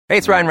Hey,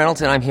 it's Ryan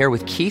Reynolds, and I'm here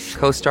with Keith,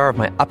 co-star of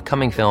my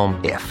upcoming film,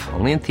 If,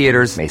 only in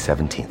theaters May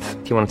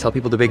 17th. Do you want to tell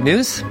people the big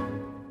news?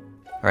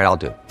 All right, I'll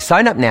do it.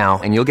 Sign up now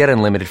and you'll get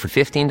unlimited for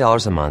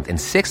 $15 a month and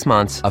 6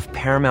 months of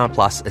Paramount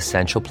Plus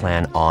Essential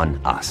Plan on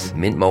us.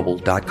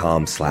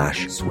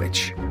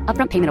 MintMobile.com/switch.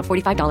 Upfront payment of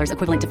 $45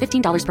 equivalent to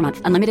 $15 per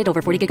month. Unlimited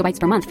over 40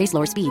 gigabytes per month. Face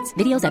lower speeds.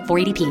 Videos at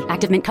 480p.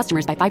 Active Mint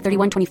customers by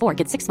 531.24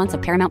 get 6 months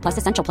of Paramount Plus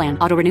Essential Plan.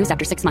 Auto renews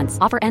after 6 months.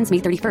 Offer ends May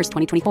 31st,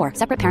 2024.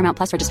 Separate Paramount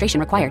Plus registration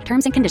required.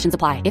 Terms and conditions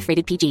apply if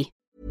rated PG.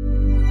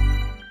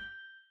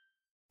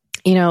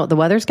 You know, the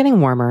weather's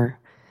getting warmer.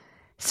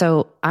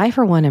 So I,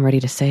 for one, am ready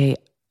to say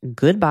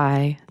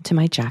goodbye to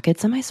my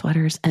jackets and my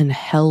sweaters and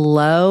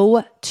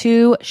hello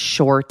to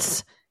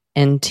shorts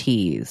and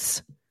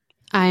tees.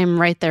 I'm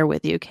right there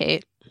with you,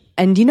 Kate.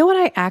 And you know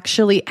what?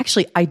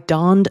 I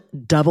donned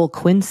double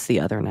quince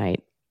the other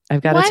night. I've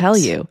got to tell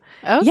you.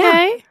 Okay.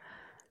 Yeah.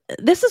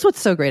 This is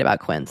what's so great about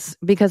quince,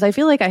 because I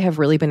feel like I have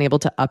really been able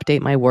to update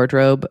my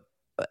wardrobe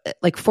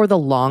like for the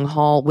long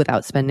haul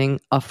without spending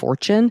a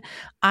fortune.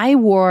 I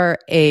wore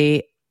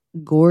a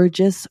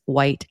gorgeous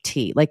white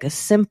tee, like a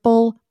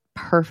simple,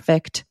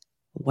 perfect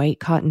white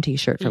cotton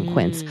t-shirt from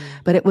Quince,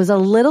 but it was a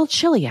little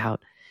chilly out.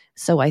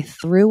 So I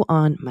threw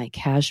on my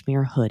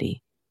cashmere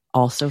hoodie,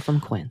 also from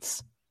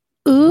Quince.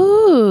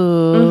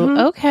 Ooh,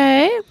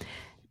 okay.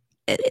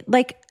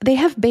 Like they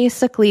have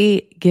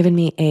basically given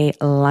me a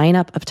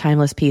lineup of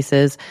timeless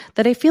pieces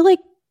that I feel like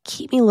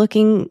keep me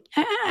looking,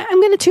 I'm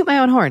going to toot my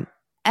own horn,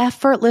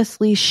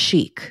 effortlessly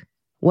chic.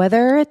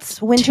 Whether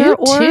it's winter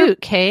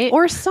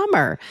or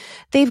summer.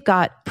 They've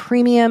got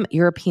premium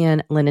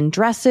European linen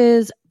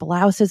dresses,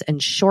 blouses,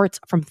 and shorts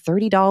from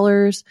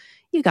 $30.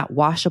 You got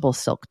washable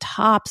silk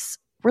tops,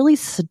 really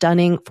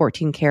stunning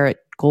 14-karat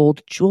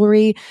gold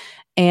jewelry,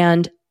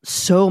 and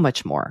so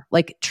much more.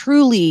 Like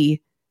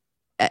truly,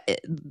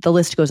 the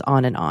list goes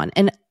on and on.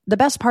 And the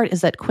best part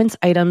is that Quince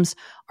items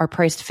are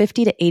priced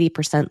 50 to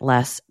 80%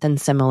 less than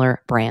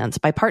similar brands.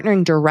 By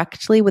partnering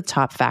directly with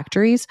top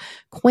factories,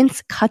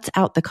 Quince cuts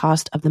out the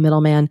cost of the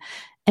middleman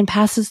and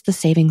passes the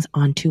savings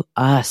on to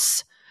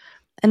us.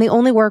 And they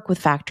only work with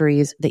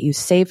factories that use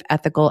safe,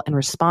 ethical, and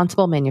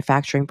responsible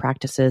manufacturing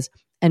practices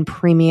and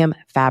premium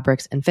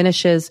fabrics and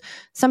finishes,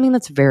 something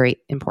that's very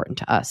important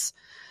to us.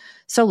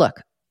 So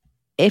look,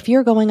 if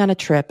you're going on a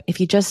trip, if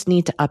you just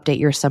need to update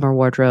your summer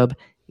wardrobe,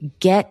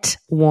 get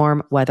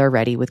warm weather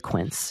ready with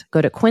Quince.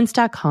 Go to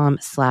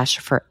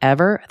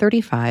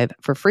quince.com/forever35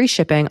 for free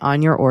shipping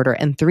on your order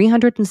and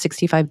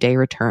 365-day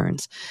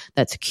returns.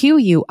 That's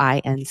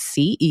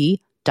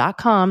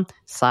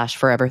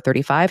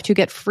QUINCE.com/forever35 to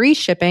get free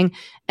shipping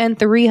and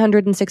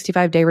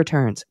 365-day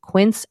returns.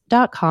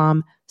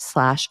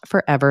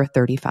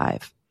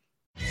 Quince.com/forever35.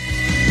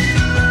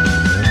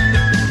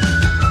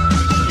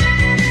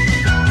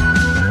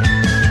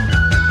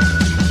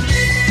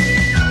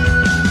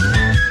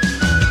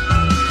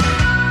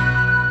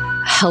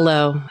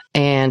 Hello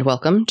and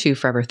welcome to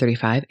Forever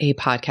 35, a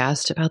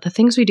podcast about the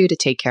things we do to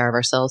take care of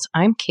ourselves.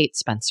 I'm Kate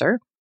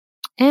Spencer.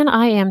 And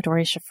I am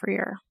Dory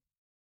Shafrir.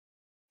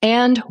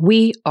 And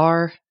we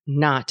are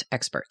not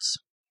experts.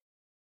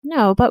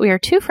 No, but we are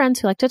two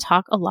friends who like to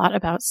talk a lot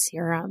about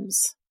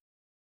serums.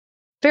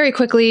 Very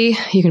quickly,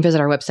 you can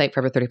visit our website,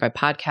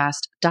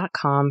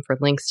 forever35podcast.com, for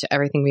links to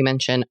everything we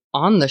mention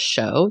on the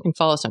show. You can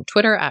follow us on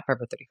Twitter at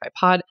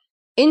Forever35Pod.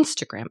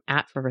 Instagram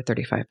at Forever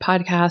 35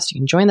 Podcast. You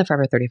can join the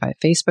Forever 35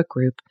 Facebook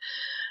group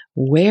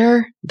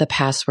where the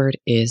password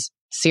is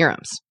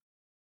serums.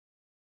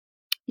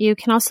 You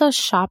can also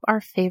shop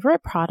our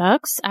favorite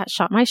products at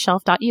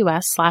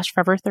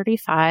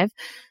shopmyshelf.us/Forever35.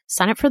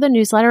 Sign up for the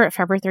newsletter at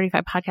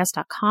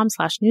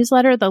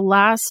Forever35podcast.com/newsletter. The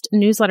last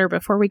newsletter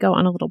before we go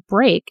on a little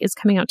break is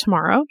coming out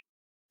tomorrow.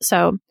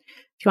 So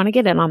if you want to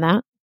get in on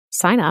that,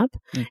 sign up.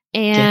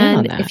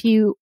 And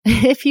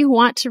if you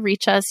want to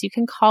reach us, you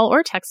can call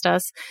or text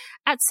us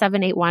at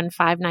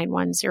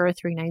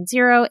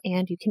 781-591-0390.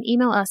 And you can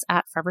email us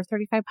at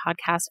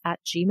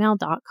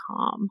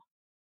forever35podcast@gmail.com.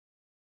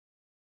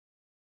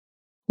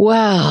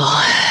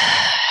 Well,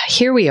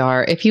 here we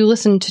are. If you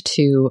listened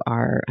to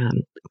our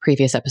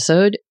previous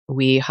episode,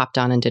 we hopped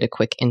on and did a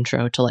quick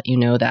intro to let you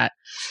know that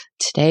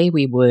today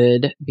we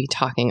would be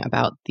talking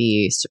about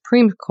the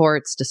Supreme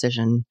Court's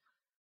decision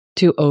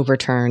to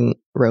overturn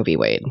Roe v.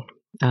 Wade.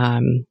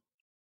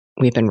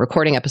 We've been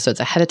recording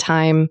episodes ahead of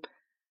time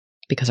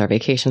because our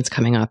vacation's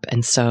coming up.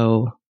 And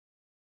so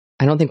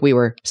I don't think we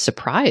were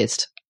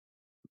surprised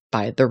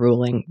by the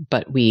ruling,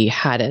 but we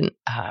hadn't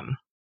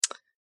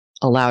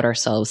allowed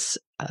ourselves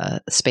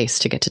space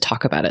to get to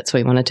talk about it. So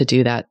we wanted to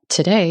do that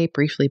today,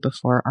 briefly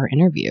before our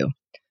interview.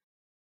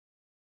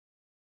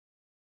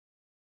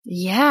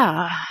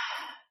 Yeah.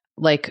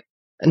 Like,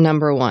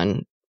 number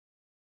one,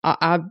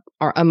 our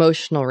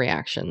emotional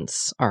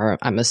reactions are,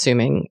 I'm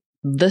assuming,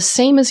 the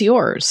same as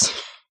yours.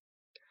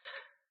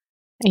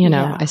 You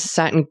know, yeah. I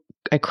sat and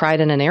I cried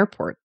in an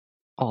airport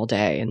all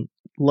day and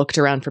looked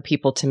around for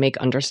people to make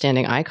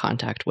understanding eye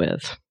contact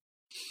with.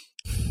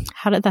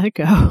 How did that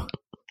go?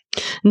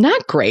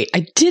 Not great.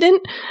 I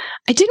didn't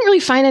really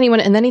find anyone.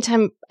 And then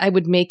anytime I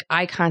would make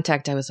eye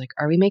contact, I was like,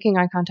 are we making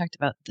eye contact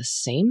about the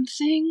same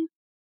thing?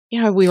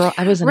 You know,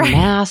 I was in a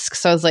mask.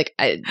 So I was like,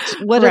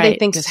 what do they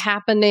think is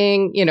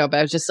happening? You know, but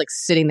I was just like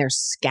sitting there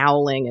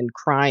scowling and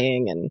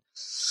crying and,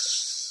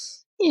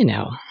 you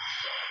know.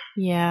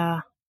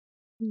 Yeah.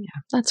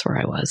 Yeah, that's where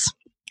I was.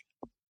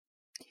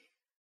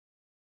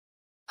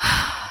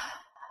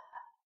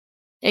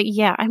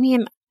 Yeah. I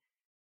mean,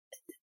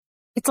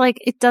 it's like,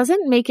 it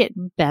doesn't make it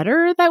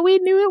better that we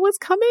knew it was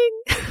coming.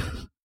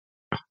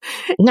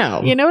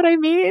 No. You know what I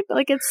mean?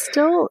 Like, it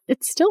still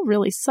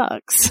really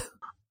sucks.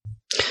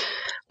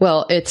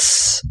 Well,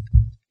 it's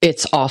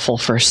awful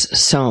for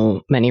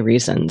so many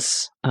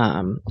reasons.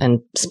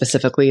 And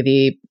specifically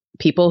the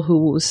people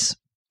whose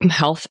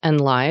health and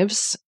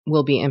lives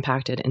will be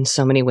impacted in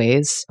so many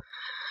ways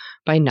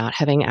by not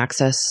having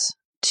access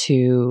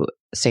to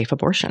safe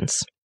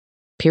abortions,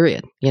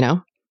 period, you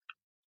know?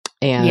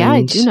 And yeah,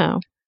 I do know.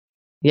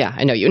 Yeah,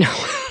 I know, you know.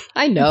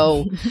 I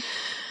know.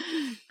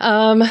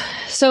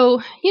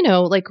 So, you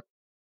know, like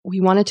we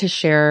wanted to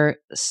share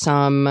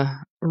some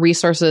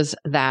resources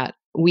that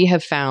we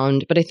have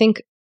found, but I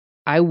think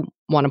I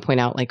want to point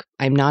out, like,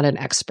 I'm not an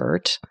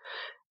expert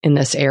in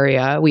this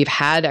area. We've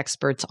had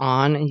experts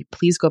on, and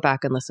please go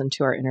back and listen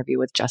to our interview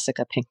with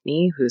Jessica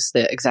Pinckney, who's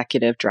the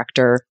executive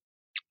director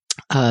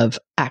of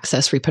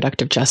Access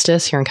Reproductive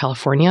Justice here in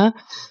California.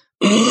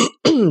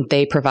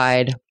 They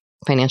provide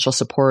financial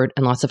support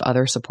and lots of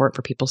other support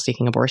for people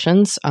seeking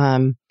abortions.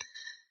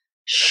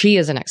 She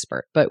is an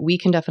expert, but we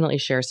can definitely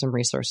share some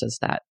resources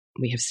that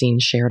we have seen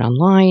shared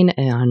online,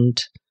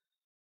 and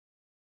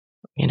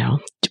you know,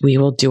 we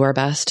will do our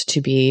best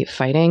to be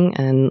fighting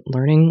and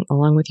learning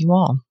along with you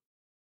all.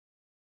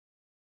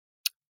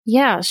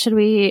 Yeah. Should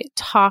we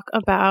talk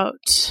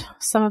about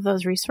some of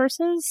those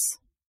resources?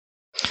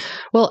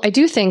 Well, I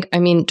do think, I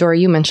mean, Dora,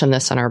 you mentioned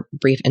this in our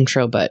brief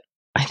intro, but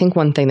I think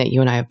one thing that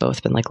you and I have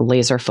both been like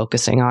laser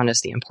focusing on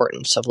is the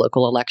importance of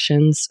local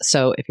elections.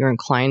 So if you're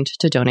inclined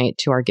to donate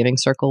to our Giving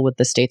Circle with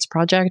the States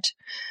Project,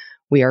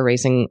 we are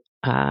raising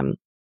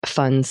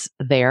funds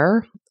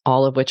there,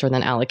 all of which are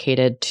then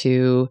allocated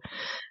to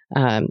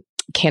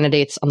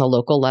candidates on the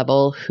local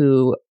level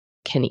who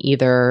can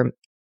either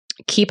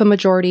keep a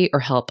majority or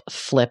help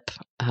flip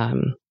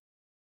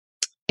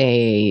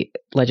a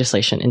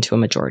legislation into a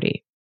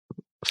majority.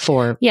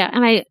 And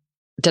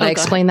did I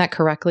explain that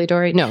correctly,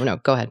 Dory? No,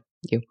 go ahead.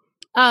 You.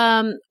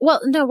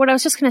 Well, no, what I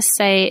was just going to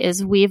say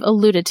is we've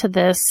alluded to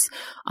this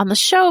on the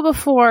show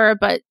before,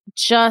 but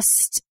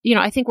just, you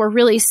know, I think we're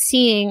really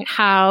seeing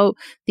how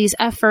these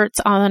efforts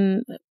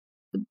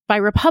by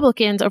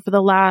Republicans over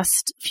the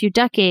last few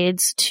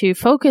decades to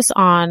focus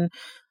on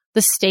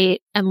the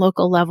state and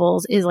local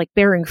levels is like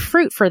bearing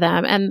fruit for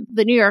them. And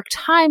the New York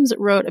Times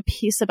wrote a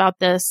piece about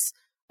this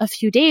a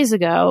few days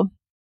ago.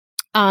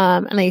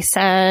 And they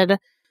said,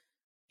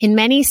 in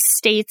many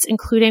states,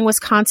 including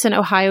Wisconsin,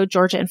 Ohio,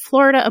 Georgia, and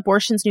Florida,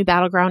 abortion's new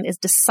battleground is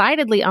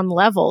decidedly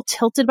unlevel,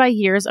 tilted by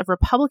years of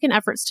Republican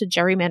efforts to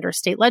gerrymander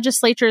state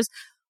legislatures,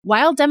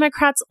 while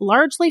Democrats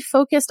largely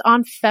focused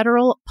on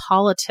federal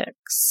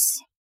politics.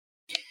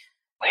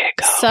 Way to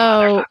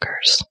go,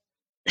 motherfuckers.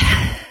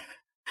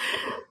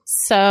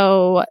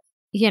 So,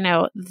 you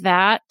know,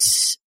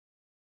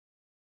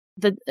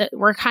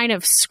 we're kind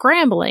of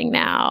scrambling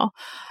now.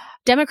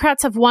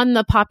 Democrats have won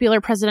the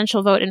popular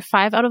presidential vote in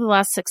 5 out of the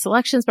last 6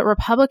 elections, but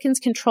Republicans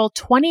control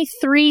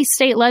 23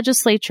 state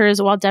legislatures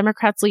while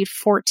Democrats lead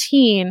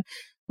 14,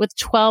 with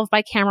 12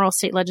 bicameral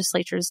state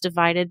legislatures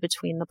divided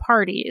between the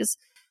parties.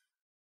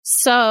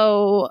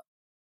 So,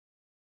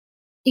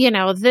 you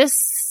know,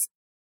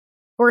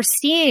 we're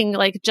seeing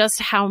like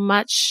just how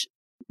much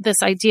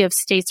this idea of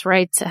states'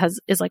 rights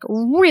is like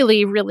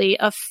really, really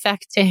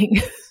affecting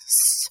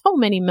so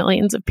many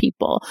millions of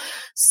people.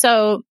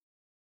 So,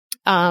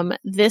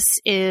 this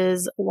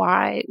is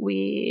why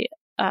we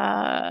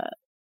are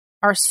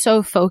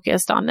so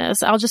focused on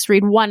this. I'll just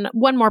read one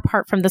more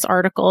part from this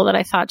article that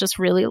I thought just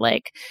really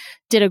like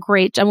did a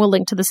great, and we'll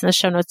link to this in the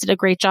show notes, did a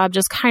great job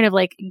just kind of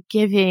like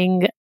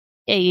giving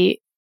a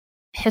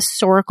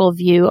historical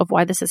view of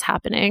why this is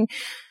happening.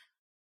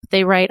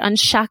 They write,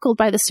 unshackled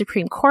by the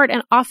Supreme Court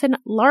and often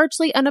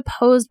largely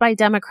unopposed by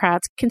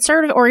Democrats,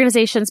 conservative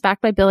organizations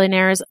backed by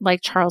billionaires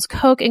like Charles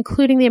Koch,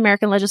 including the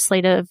American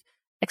Legislative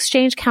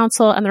Exchange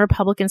Council and the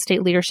Republican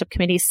State Leadership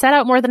Committee, set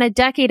out more than a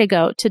decade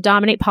ago to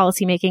dominate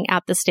policymaking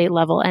at the state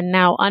level, and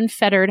now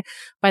unfettered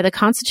by the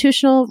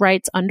constitutional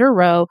rights under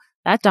Roe,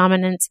 that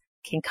dominance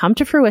can come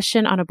to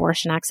fruition on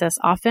abortion access,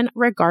 often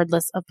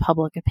regardless of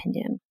public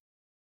opinion.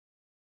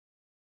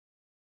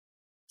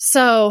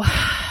 So,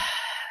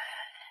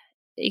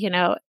 you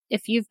know,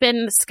 if you've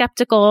been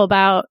skeptical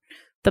about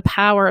the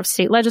power of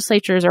state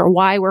legislatures or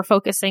why we're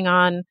focusing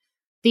on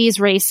these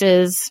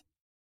races,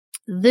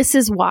 this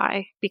is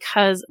why,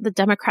 because the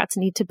Democrats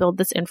need to build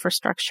this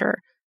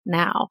infrastructure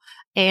now.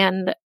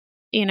 And,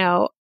 you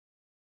know,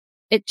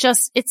 it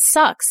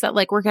sucks that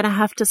like we're going to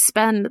have to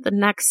spend the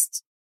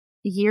next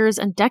years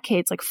and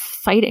decades like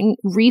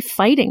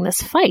refighting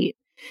this fight,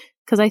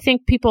 Because I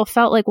think people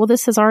felt like, well,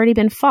 this has already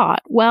been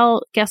fought.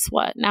 Well, guess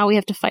what? Now we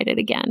have to fight it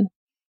again.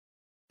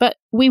 But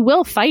we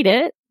will fight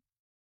it.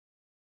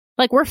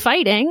 Like, we're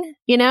fighting,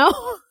 you know?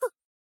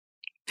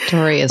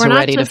 Tori is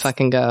ready to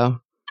fucking go.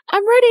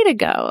 I'm ready to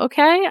go,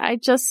 okay? I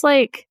just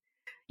like,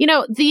 you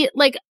know, the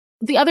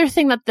other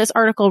thing that this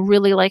article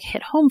really like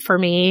hit home for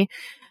me,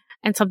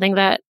 and something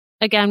that,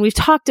 again, we've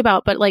talked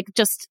about, but like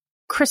just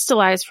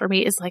crystallized for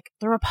me, is like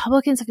the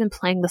Republicans have been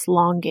playing this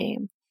long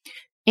game.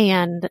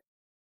 And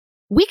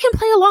we can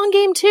play a long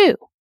game too.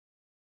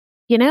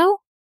 You know?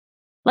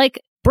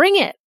 Like, bring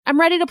it. I'm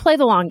ready to play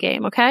the long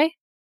game, okay?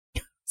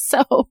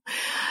 So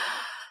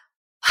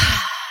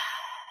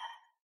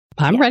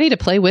I'm ready to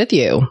play with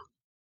you.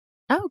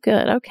 Oh,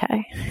 good.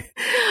 Okay.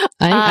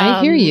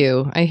 I hear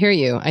you. I hear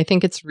you. I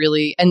think it's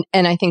really, and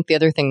I think the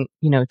other thing,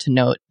 you know, to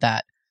note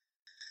that,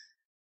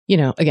 you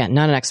know, again,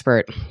 not an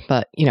expert,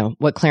 but, you know,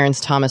 what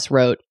Clarence Thomas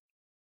wrote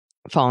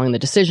following the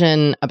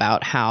decision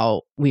about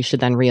how we should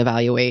then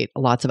reevaluate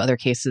lots of other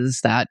cases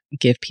that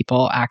give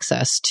people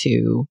access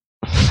to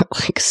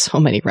like so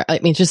many, I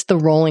mean, just the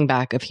rolling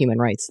back of human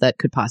rights that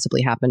could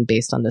possibly happen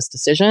based on this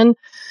decision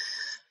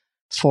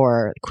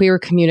for the queer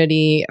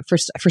community, for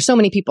so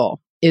many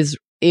people is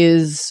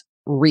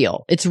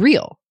real. It's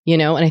real, you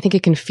know, and I think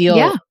it can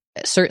feel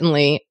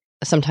certainly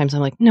sometimes I'm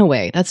like, no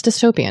way, that's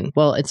dystopian.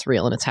 Well, it's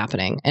real and it's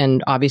happening.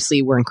 And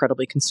obviously we're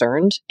incredibly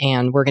concerned,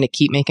 and we're going to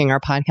keep making our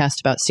podcast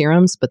about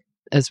serums. But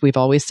as we've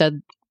always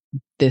said,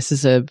 this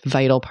is a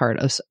vital part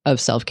of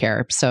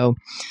self-care. So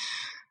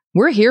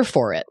we're here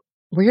for it.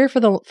 We're here for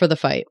the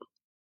fight.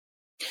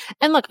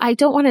 And look, I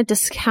don't want to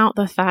discount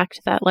the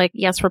fact that, like,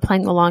 yes, we're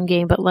playing the long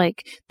game, but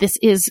like, this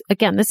is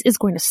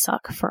going to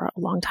suck for a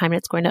long time. And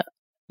it's going to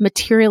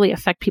materially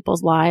affect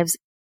people's lives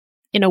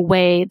in a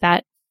way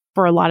that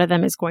for a lot of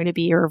them is going to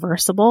be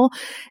irreversible.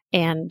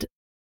 And,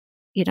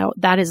 you know,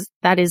 that is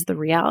the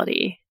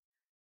reality.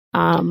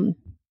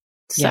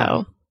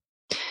 So.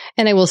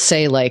 And I will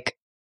say, like,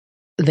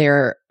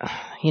 there,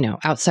 you know,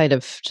 outside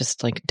of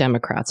just like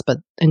Democrats, but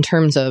in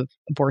terms of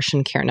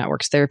abortion care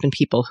networks, there have been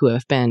people who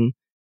have been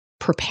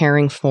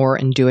preparing for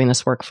and doing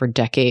this work for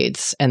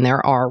decades, and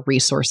there are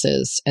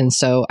resources. And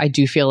so I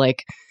do feel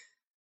like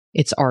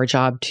it's our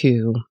job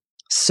to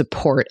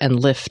support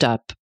and lift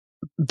up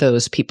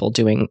those people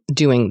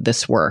doing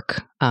this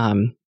work.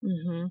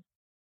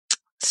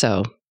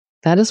 So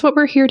that is what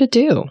we're here to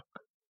do.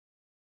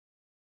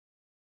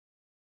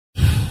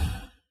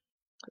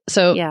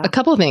 So a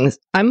couple of things.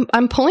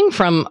 I'm pulling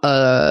from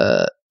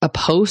a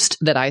post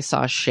that I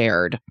saw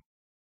shared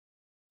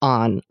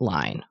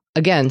online.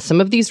 Again, some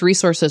of these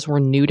resources were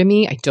new to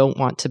me. I don't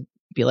want to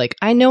be like,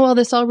 I know all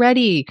this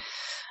already.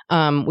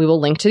 We will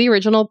link to the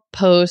original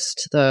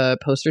post. The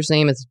poster's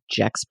name is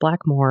Jex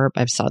Blackmore.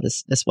 I saw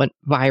this went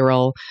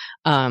viral.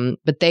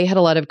 But they had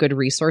a lot of good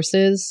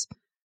resources.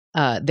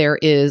 There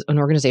is an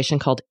organization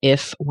called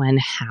If, When,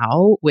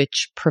 How,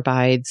 which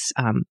provides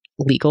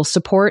legal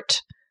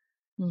support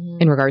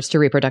in regards to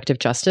reproductive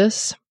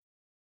justice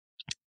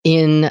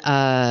in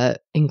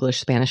English,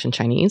 Spanish, and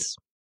Chinese,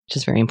 which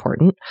is very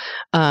important.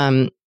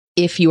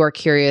 If you are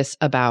curious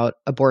about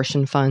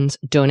abortion funds,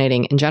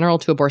 donating in general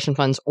to abortion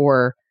funds,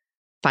 or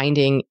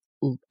finding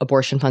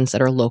abortion funds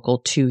that are local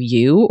to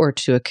you or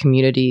to a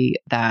community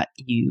that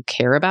you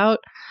care about,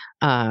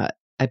 I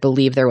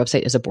believe their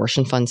website is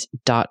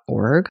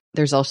abortionfunds.org.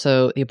 There's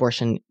also the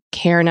Abortion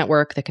Care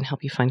Network that can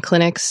help you find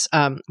clinics.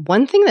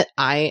 One thing that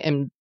I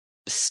am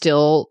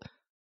still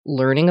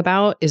learning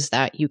about is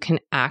that you can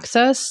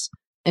access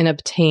and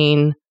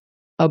obtain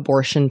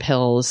abortion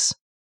pills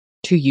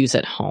to use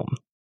at home,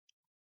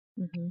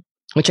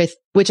 which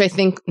I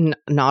think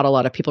not a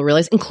lot of people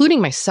realize, including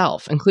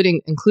myself,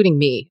 including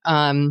me.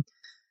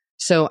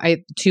 So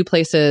two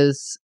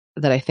places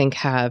that I think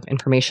have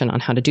information on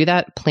how to do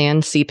that: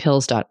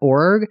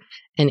 plancpills.org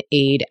and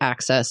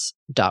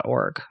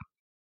aidaccess.org.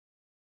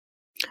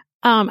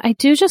 I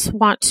do just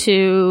want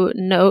to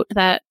note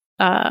that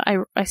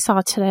I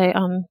saw today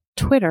on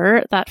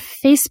Twitter that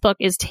Facebook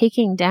is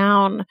taking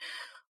down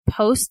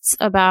posts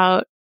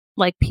about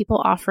like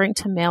people offering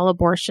to mail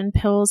abortion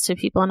pills to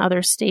people in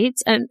other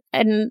states, and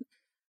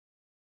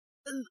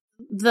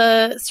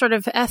the sort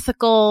of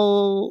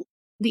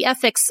the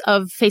ethics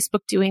of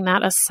Facebook doing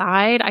that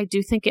aside, I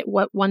do think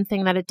one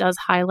thing that it does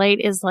highlight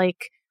is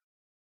like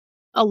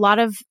a lot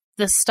of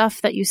the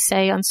stuff that you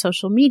say on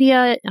social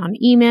media, on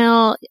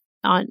email,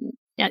 on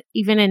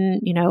even in,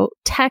 you know,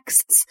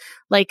 texts,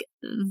 like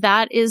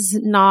that is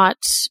not,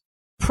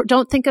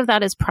 don't think of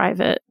that as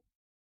private.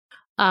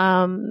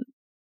 And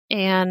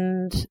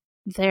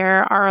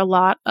there are a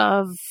lot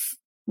of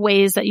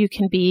ways that you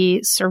can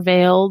be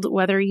surveilled,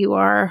 whether you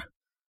are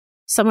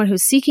someone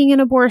who's seeking an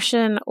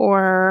abortion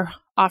or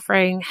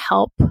offering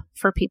help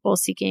for people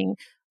seeking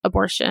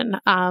abortion.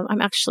 I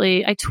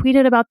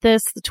tweeted about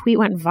this. The tweet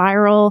went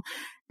viral,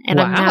 and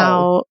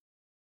wow.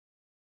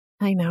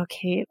 I know,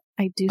 Kate.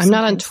 I'm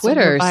not on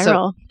Twitter,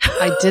 so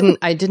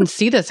I didn't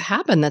see this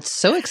happen. That's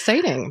so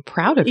exciting. I'm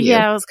proud of you.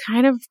 Yeah, it was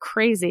kind of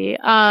crazy.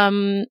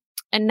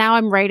 And now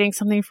I'm writing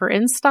something for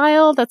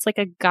InStyle that's like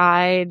a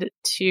guide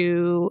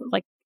to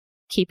like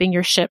keeping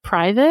your shit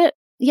private.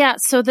 Yeah.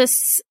 So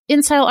this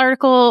InStyle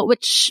article,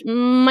 which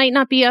might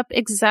not be up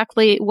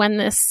exactly when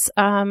this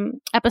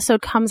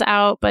episode comes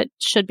out, but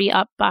should be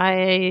up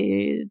by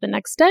the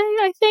next day,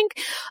 I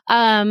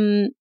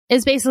think,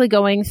 is basically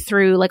going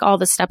through like all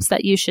the steps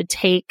that you should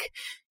take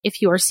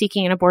if you are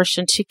seeking an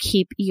abortion to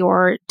keep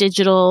your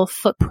digital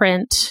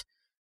footprint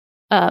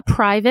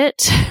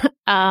private.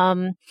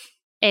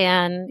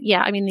 And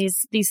yeah, I mean,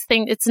 these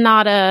things, it's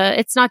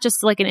not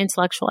just like an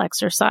intellectual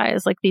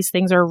exercise. Like these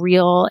things are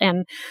real.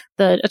 And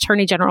the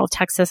Attorney General of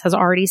Texas has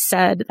already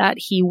said that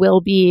he will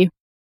be,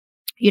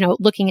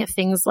 looking at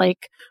things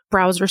like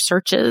browser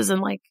searches and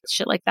like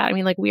shit like that. I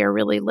mean, like we are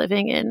really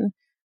living in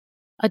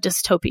a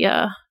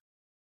dystopia.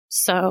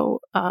 So,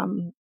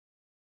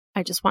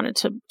 I just wanted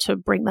to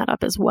bring that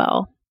up as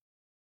well.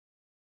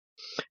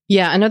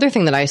 Yeah. Another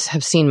thing that I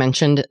have seen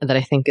mentioned that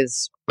I think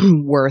is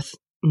worth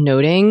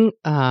noting,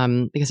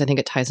 because I think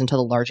it ties into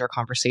the larger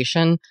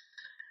conversation,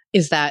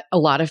 is that a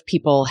lot of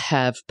people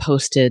have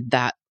posted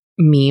that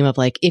meme of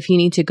like, if you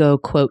need to go,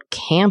 quote,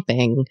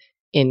 camping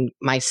in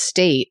my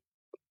state,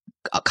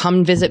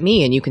 come visit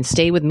me and you can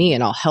stay with me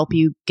and I'll help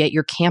you get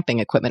your camping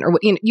equipment. Or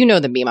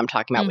the meme I'm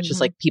talking about, which is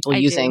like people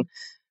using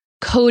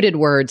coded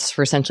words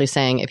for essentially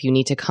saying, if you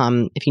need to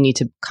come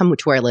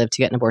to where I live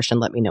to get an abortion,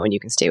 let me know and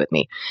you can stay with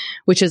me,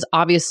 which is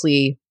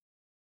obviously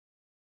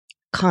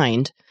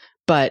kind,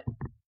 but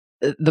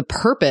the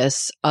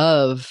purpose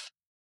of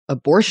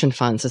abortion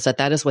funds is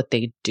that is what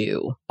they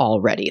do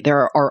already.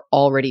 There are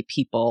already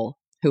people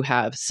who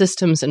have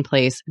systems in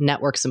place,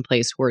 networks in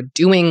place who are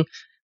doing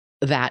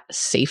that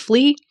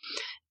safely.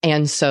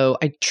 And so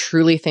I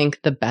truly think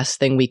the best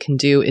thing we can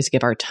do is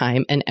give our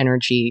time and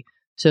energy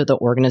to the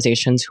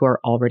organizations who are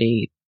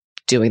already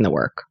doing the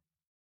work.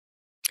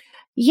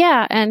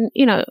 Yeah. And,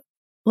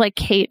 like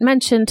Kate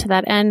mentioned, to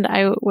that end,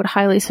 I would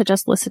highly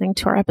suggest listening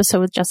to our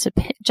episode with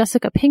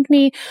Jessica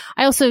Pinckney.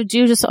 I also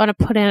do just want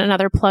to put in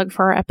another plug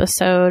for our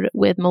episode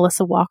with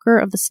Melissa Walker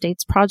of the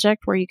States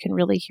Project, where you can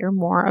really hear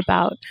more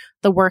about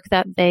the work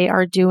that they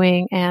are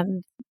doing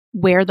and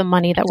where the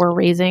money that we're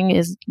raising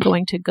is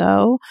going to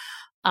go.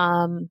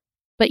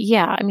 But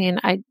yeah, I mean,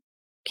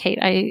 Kate,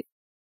 I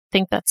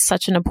think that's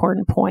such an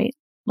important point.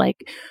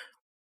 Like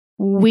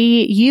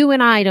you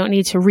and I don't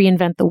need to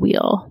reinvent the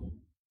wheel.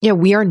 Yeah,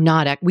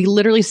 we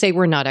literally say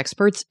we're not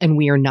experts, and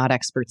we are not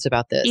experts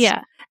about this.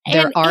 Yeah.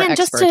 There are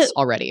experts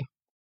already.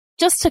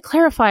 Just to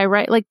clarify,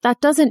 right? Like that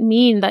doesn't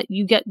mean that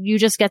you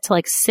just get to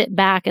like sit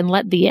back and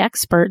let the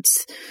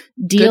experts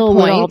deal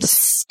with all the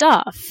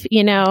stuff,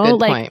 Good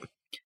point.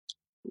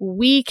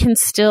 We can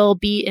still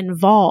be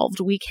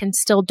involved. We can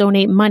still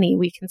donate money.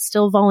 We can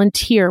still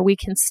volunteer. We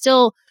can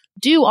still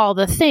do all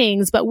the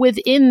things, but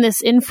within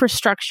this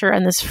infrastructure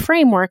and this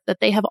framework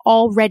that they have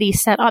already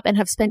set up and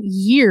have spent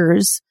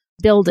years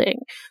building.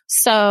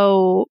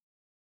 So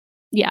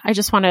yeah, I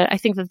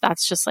think that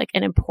that's just like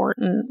an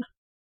important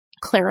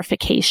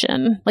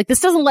clarification. Like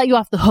this doesn't let you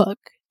off the hook.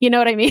 You know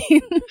what I mean?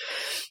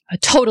 I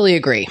totally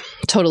agree.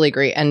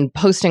 And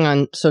posting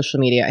on social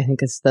media, I think,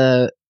 is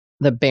the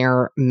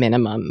bare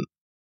minimum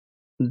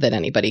that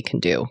anybody can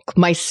do.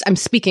 I'm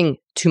speaking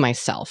to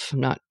myself,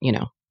 not,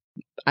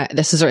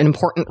 this is an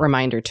important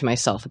reminder to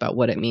myself about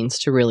what it means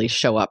to really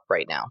show up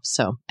right now.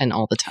 So, and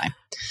all the time.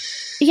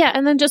 Yeah.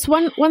 And then just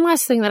one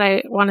last thing that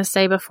I want to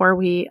say before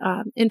we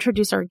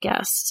introduce our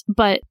guests,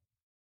 but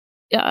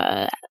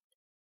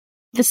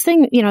this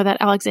thing, that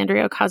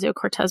Alexandria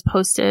Ocasio-Cortez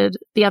posted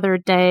the other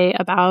day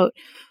about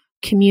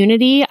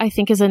community, I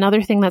think is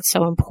another thing that's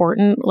so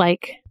important.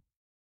 Like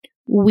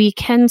we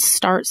can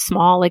start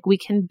small, like we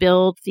can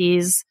build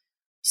these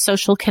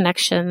social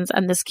connections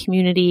and this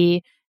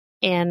community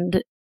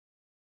and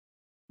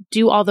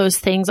do all those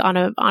things on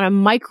a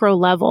micro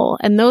level.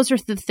 And those are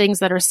the things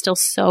that are still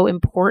so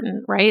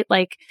important, right?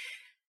 Like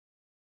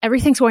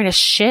everything's going to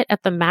shit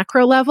at the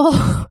macro level,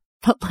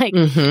 but like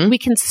we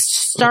can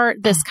start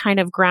this kind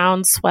of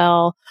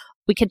groundswell.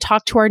 We can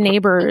talk to our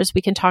neighbors.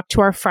 We can talk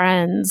to our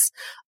friends.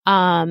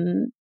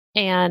 And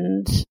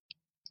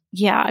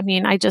yeah, I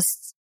mean,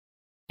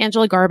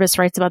 Angela Garbus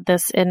writes about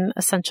this in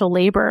Essential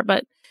Labor,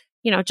 but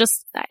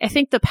I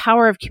think the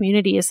power of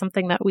community is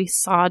something that we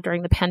saw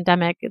during the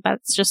pandemic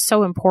that's just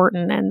so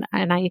important.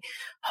 And I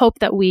hope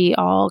that we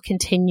all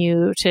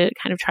continue to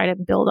kind of try to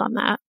build on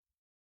that.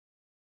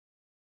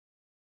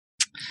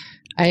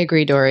 I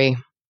agree, Dory.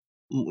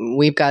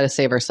 We've got to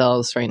save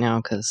ourselves right now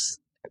because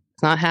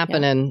it's not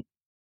happening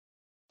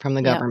from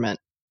the government.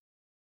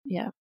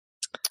 Yeah.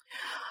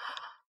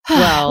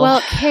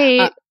 Well,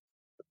 Kate.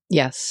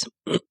 Yes.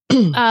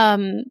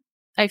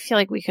 I feel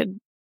like we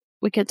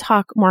could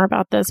talk more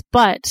about this,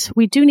 but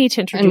we do need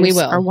to introduce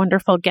our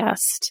wonderful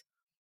guest.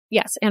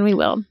 Yes, and we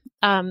will.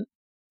 Do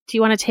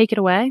you want to take it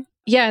away?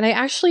 Yeah, and I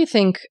actually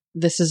think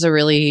this is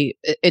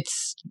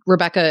it's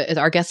Rebecca,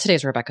 our guest today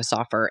is Rebecca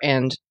Soffer,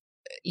 and,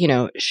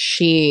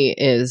 she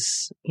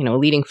is, a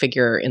leading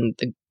figure in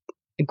the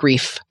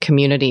grief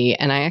community,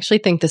 and I actually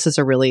think this is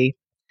a really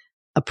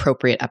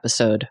appropriate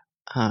episode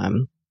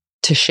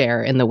to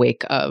share in the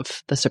wake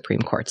of the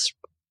Supreme Court's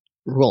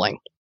ruling.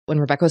 When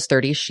Rebecca was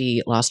 30,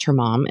 she lost her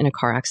mom in a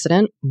car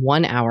accident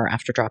 1 hour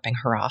after dropping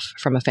her off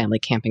from a family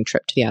camping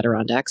trip to the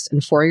Adirondacks.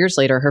 And 4 years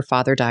later, her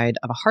father died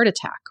of a heart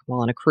attack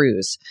while on a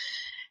cruise.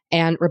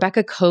 And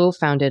Rebecca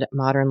co-founded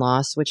Modern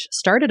Loss, which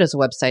started as a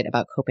website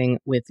about coping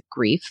with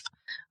grief,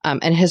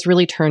 and has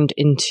really turned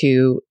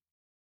into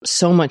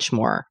so much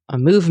more, a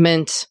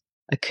movement,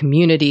 a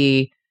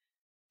community.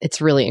 It's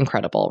really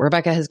incredible.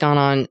 Rebecca has gone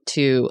on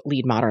to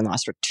lead Modern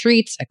Loss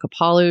retreats at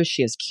Kapalu.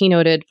 She has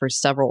keynoted for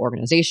several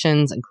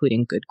organizations,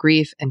 including Good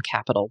Grief and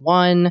Capital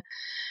One.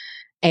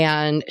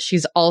 And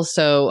she's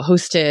also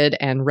hosted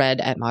and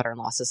read at Modern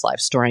Loss's live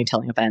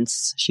storytelling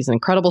events. She's an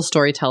incredible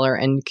storyteller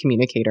and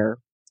communicator.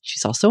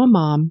 She's also a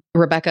mom.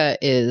 Rebecca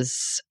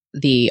is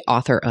the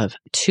author of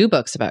 2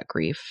 books about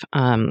grief.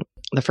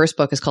 The first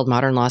book is called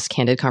Modern Loss,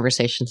 Candid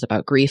Conversations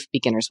About Grief,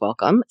 Beginner's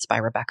Welcome. It's by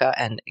Rebecca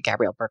and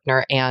Gabrielle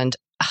Berkner. And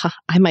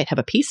I might have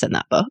a piece in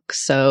that book.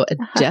 So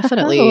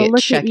definitely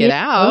check it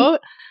out.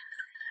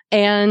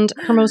 And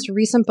her most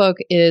recent book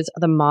is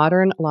The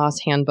Modern Loss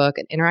Handbook,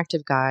 an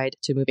interactive guide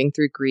to moving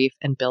through grief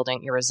and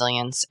building your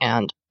resilience.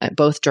 And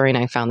both Dory and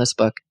I found this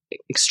book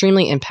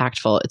extremely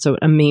impactful. It's an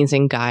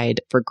amazing guide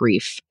for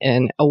grief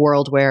in a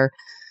world where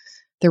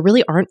there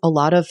really aren't a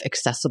lot of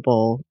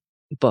accessible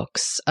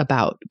books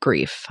about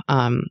grief.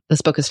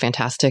 This book is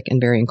fantastic and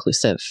very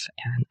inclusive,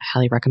 and I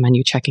highly recommend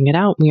you checking it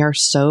out. We are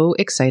so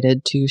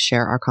excited to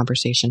share our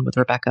conversation with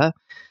Rebecca.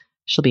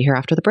 She'll be here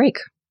after the break.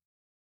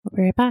 We'll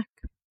be right back.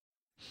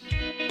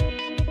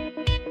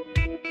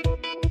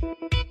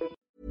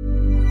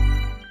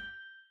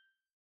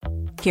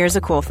 Here's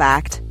a cool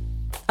fact.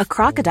 A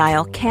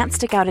crocodile can't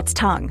stick out its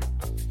tongue.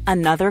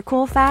 Another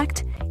cool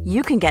fact,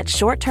 you can get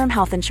short-term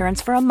health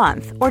insurance for a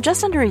month or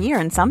just under a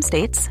year in some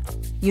states.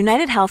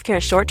 United Healthcare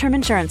short-term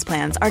insurance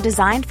plans are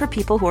designed for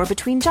people who are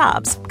between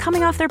jobs,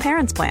 coming off their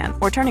parents' plan,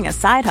 or turning a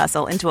side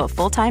hustle into a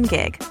full-time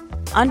gig.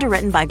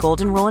 Underwritten by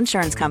Golden Rule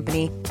Insurance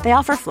Company, they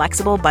offer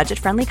flexible,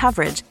 budget-friendly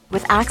coverage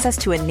with access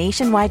to a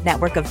nationwide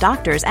network of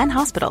doctors and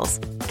hospitals.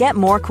 Get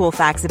more cool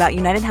facts about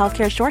United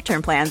Healthcare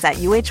short-term plans at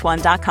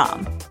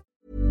uh1.com.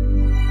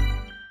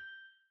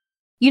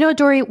 You know,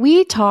 Dory,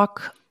 we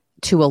talk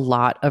to a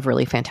lot of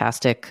really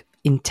fantastic,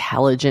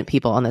 intelligent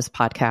people on this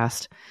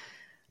podcast.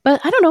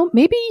 But I don't know,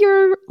 maybe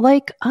you're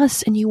like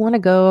us and you want to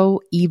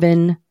go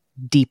even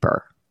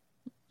deeper.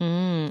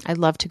 I'd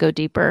love to go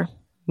deeper.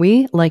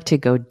 We like to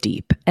go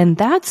deep. And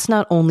that's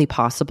not only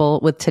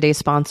possible with today's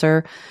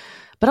sponsor,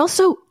 but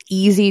also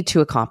easy to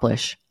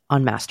accomplish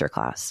on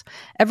Masterclass.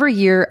 Every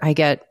year I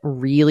get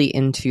really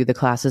into the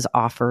classes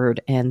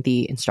offered and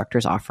the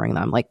instructors offering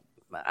them. Like,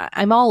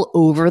 I'm all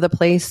over the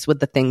place with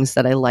the things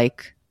that I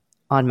like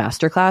on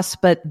Masterclass,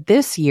 but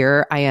this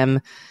year I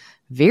am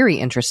very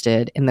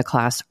interested in the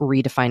class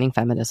Redefining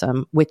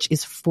Feminism, which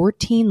is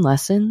 14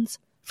 lessons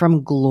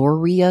from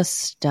Gloria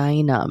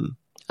Steinem.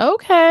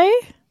 Okay.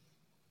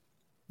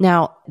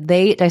 Now,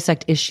 they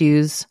dissect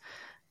issues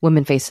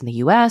women face in the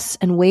U.S.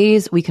 and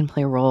ways we can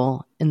play a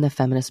role in the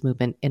feminist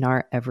movement in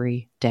our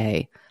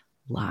everyday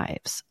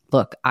lives.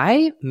 Look,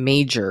 I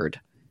majored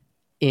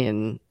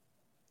in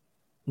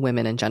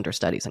women and gender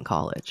studies in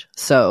college,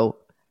 so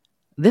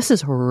this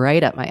is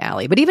right up my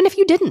alley. But even if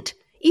you didn't,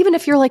 even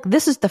if you're like,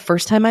 this is the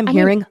first time I'm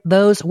hearing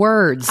those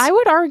words. I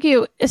would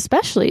argue,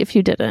 especially if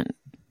you didn't.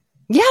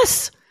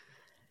 Yes.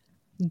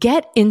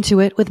 Get into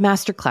it with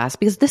Masterclass,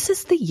 because this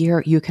is the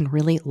year you can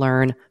really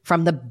learn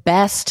from the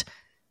best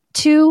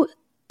to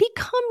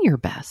become your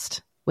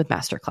best with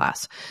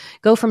Masterclass.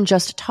 Go from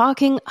just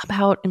talking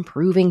about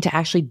improving to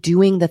actually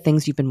doing the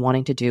things you've been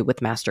wanting to do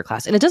with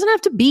Masterclass. And it doesn't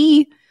have to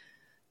be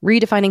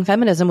Redefining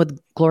Feminism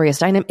with Gloria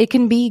Steinem. It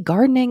can be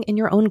gardening in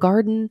your own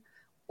garden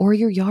or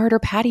your yard or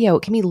patio.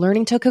 It can be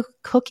learning to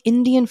cook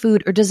Indian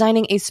food or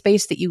designing a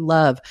space that you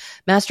love.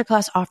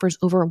 Masterclass offers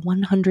over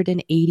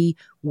 180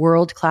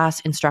 world-class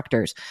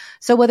instructors.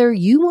 So whether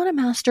you want to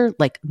master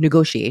like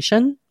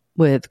negotiation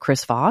with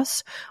Chris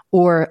Voss,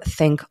 or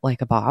think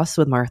like a boss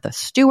with Martha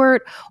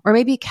Stewart, or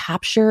maybe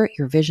capture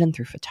your vision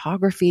through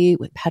photography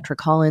with Petra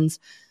Collins,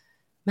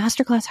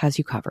 Masterclass has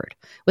you covered.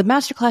 With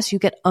Masterclass, you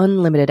get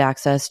unlimited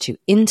access to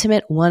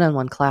intimate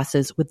one-on-one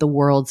classes with the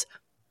world's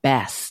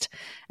best.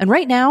 And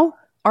right now,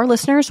 our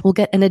listeners will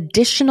get an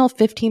additional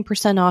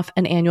 15% off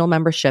an annual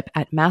membership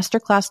at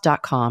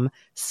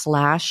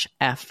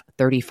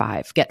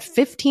masterclass.com/F35. Get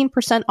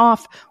 15%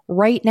 off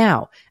right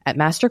now at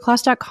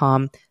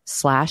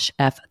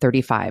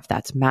masterclass.com/F35.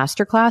 That's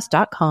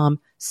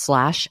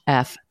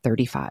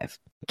masterclass.com/F35.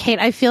 Kate,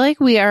 I feel like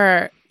we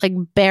are like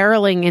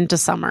barreling into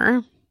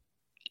summer.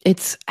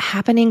 It's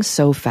happening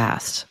so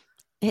fast.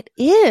 It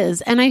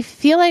is. And I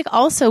feel like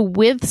also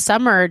with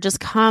summer just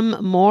come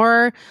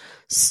more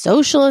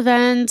social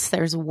events.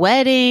 There's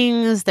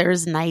weddings,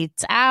 there's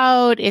nights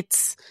out,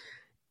 it's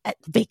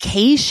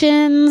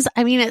vacations.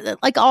 I mean,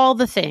 like all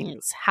the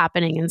things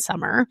happening in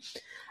summer.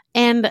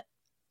 And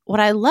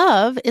what I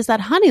love is that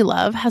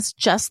Honeylove has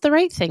just the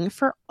right thing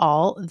for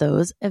all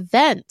those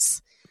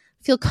events.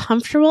 Feel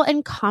comfortable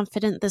and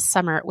confident this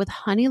summer with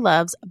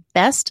Honeylove's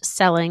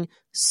best-selling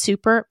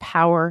Super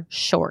Power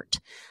Short.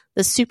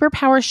 The Super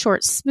Power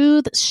Short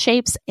smooths,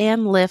 shapes,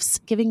 and lifts,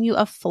 giving you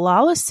a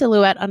flawless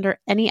silhouette under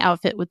any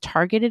outfit with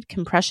targeted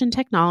compression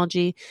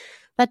technology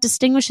that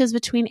distinguishes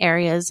between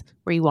areas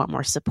where you want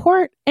more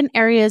support and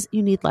areas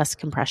you need less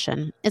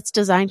compression. It's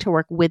designed to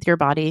work with your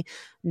body,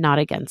 not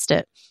against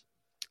it.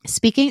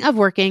 Speaking of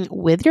working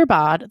with your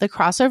bod, the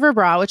crossover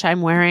bra, which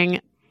I'm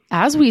wearing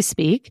as we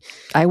speak.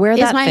 I wear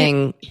that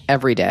thing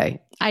every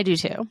day. I do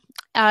too.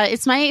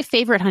 It's my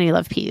favorite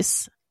Honeylove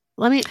piece.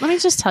 Let me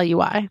just tell you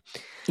why.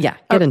 Yeah,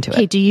 get into it.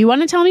 Okay, do you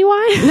want to tell me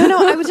why?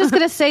 No, I was just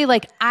going to say,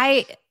 like,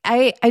 I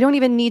don't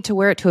even need to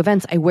wear it to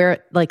events. I wear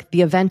it, like,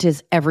 the event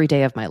is every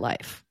day of my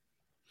life.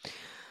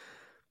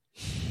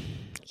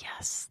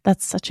 Yes,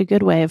 that's such a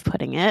good way of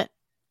putting it.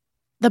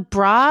 The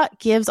bra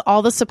gives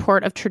all the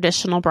support of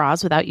traditional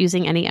bras without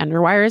using any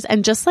underwires.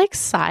 And just like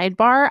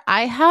sidebar,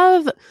 I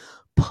have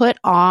put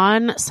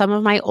on some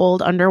of my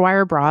old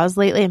underwire bras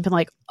lately and been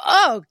like,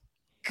 oh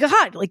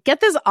God, like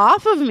get this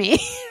off of me.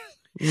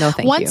 No,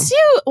 thank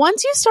you.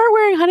 Once you start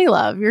wearing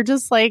Honeylove, you're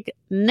just like,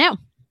 no,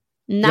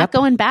 not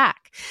going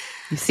back.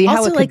 You see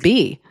how it could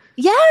be.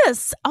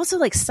 Yes. Also,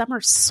 like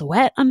summer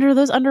sweat under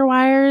those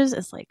underwires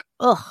is like,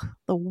 ugh,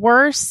 the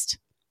worst.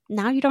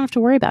 Now you don't have to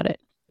worry about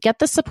it. Get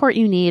the support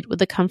you need with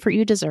the comfort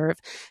you deserve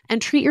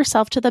and treat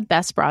yourself to the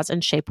best bras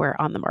and shapewear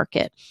on the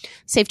market.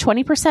 Save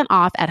 20%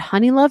 off at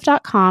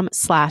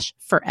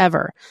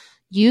honeylove.com/forever.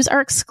 Use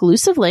our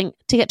exclusive link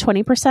to get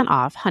 20%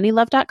 off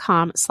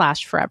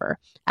honeylove.com/forever.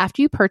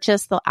 After you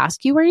purchase, they'll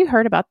ask you where you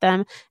heard about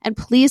them, and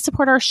please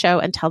support our show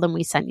and tell them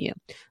we sent you.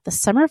 The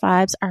summer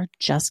vibes are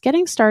just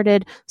getting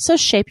started, so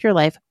shape your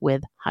life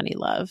with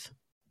Honeylove.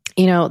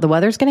 You know, the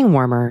weather's getting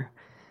warmer,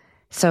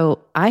 so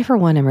I, for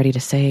one, am ready to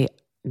say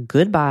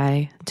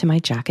goodbye to my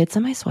jackets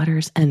and my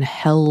sweaters and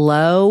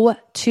hello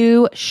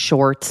to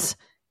shorts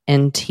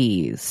and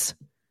tees.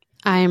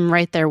 I'm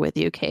right there with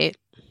you, Kate.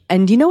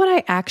 And you know what?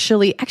 I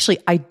actually,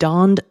 I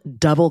donned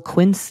double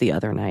quince the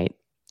other night.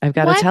 I've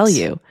got to tell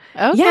you.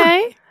 Okay.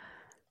 Yeah.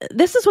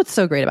 This is what's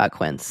so great about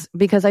quince,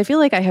 because I feel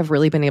like I have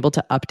really been able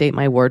to update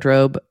my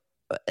wardrobe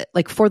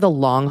like for the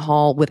long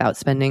haul without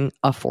spending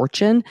a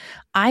fortune.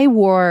 I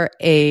wore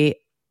a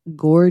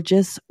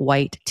gorgeous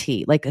white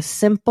tee, like a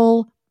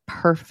simple,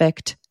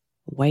 perfect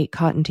white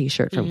cotton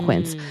t-shirt from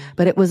Quince,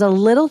 but it was a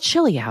little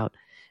chilly out.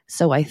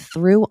 So I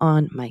threw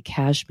on my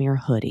cashmere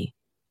hoodie,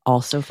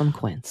 also from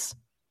Quince.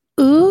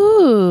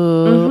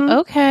 Ooh,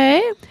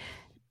 okay.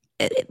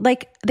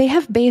 Like they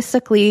have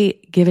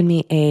basically given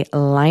me a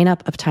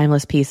lineup of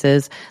timeless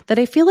pieces that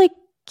I feel like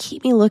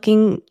keep me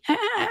looking,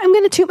 I'm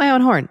going to toot my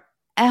own horn,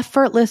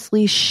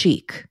 effortlessly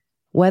chic.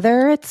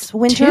 Whether it's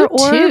winter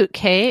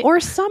or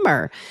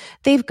summer.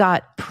 They've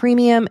got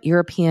premium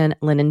European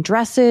linen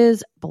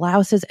dresses,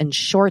 blouses, and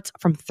shorts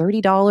from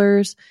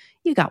 $30.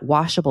 You got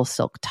washable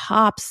silk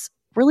tops,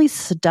 really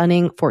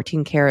stunning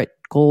 14-karat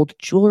gold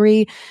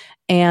jewelry,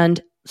 and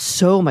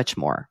so much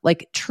more.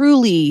 Like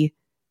truly,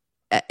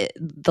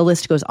 the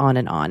list goes on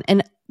and on.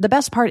 And the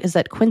best part is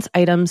that Quince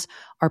items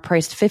are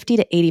priced 50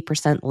 to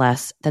 80%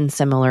 less than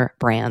similar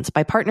brands.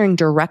 By partnering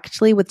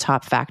directly with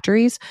top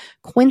factories,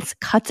 Quince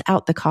cuts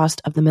out the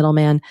cost of the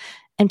middleman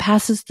and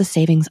passes the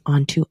savings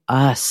on to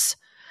us.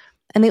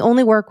 And they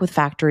only work with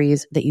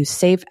factories that use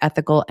safe,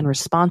 ethical, and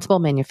responsible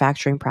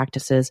manufacturing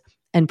practices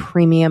and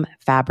premium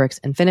fabrics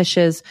and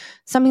finishes,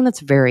 something that's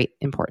very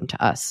important to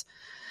us.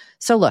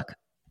 So look,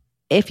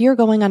 if you're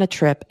going on a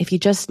trip, if you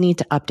just need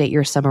to update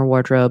your summer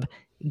wardrobe,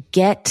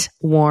 get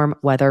warm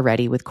weather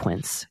ready with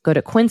Quince. Go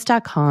to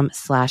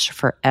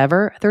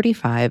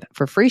quince.com/forever35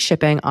 for free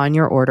shipping on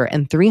your order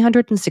and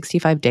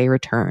 365-day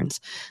returns.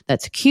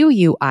 That's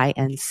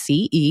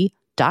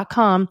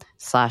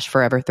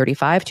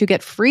QUINCE.com/forever35 to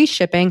get free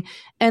shipping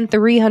and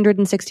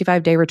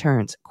 365-day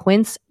returns.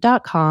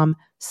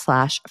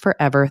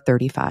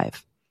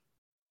 Quince.com/forever35.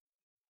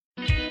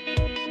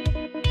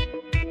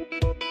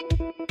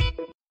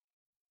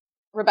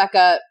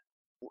 Rebecca,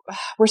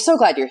 we're so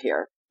glad you're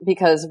here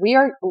because we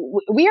are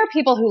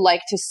people who like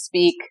to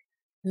speak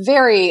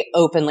very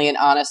openly and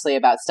honestly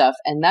about stuff.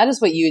 And that is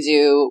what you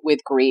do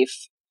with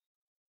grief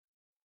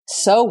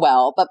so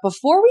well. But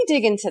before we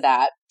dig into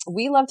that,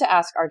 we love to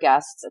ask our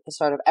guests at the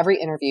start of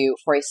every interview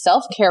for a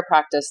self-care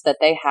practice that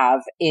they have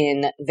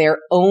in their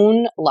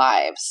own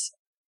lives.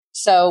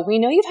 So we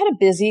know you've had a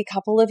busy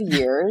couple of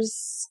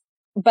years,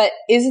 but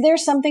is there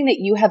something that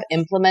you have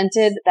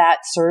implemented that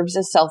serves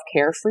as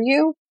self-care for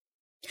you?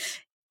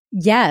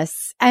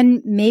 Yes.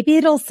 And maybe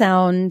it'll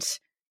sound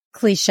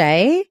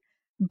cliche,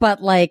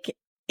 but like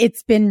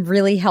it's been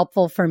really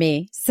helpful for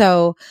me.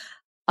 So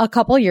a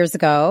couple years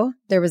ago,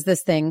 there was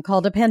this thing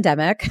called a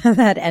pandemic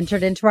that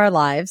entered into our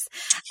lives.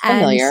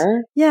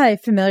 Familiar. Yeah,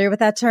 familiar with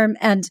that term.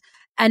 And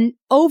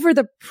over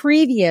the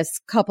previous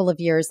couple of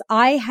years,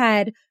 I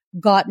had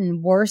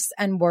gotten worse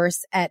and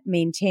worse at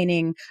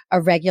maintaining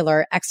a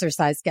regular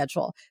exercise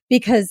schedule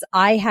because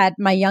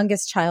my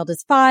youngest child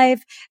is 5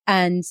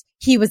 and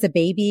he was a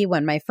baby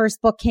when my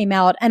first book came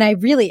out. And I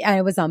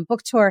was on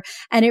book tour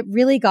and it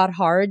really got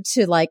hard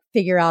to like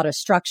figure out a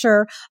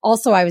structure.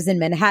 Also, I was in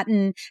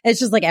Manhattan. It's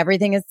just like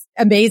everything is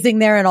amazing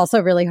there and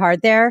also really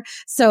hard there.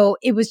 So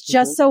it was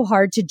just so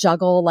hard to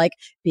juggle like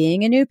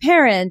being a new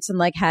parent and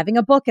like having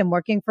a book and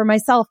working for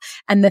myself.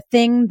 And the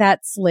thing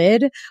that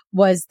slid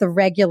was the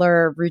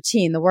regular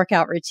routine, the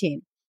workout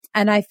routine.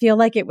 And I feel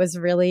like it was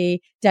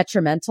really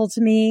detrimental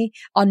to me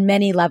on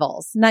many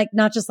levels,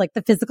 not just like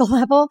the physical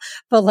level,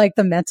 but like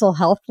the mental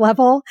health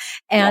level.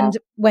 And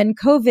when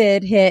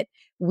COVID hit,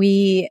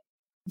 we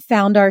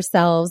found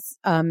ourselves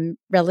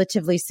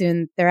relatively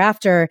soon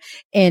thereafter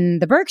in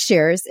the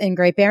Berkshires in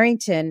Great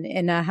Barrington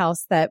in a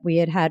house that we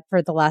had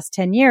for the last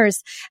 10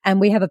 years. And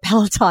we have a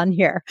Peloton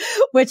here,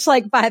 which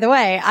like, by the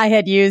way, I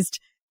had used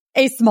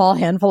a small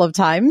handful of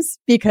times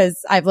because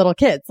I have little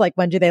kids. Like,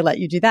 when do they let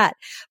you do that?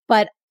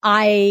 But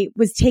I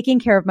was taking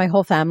care of my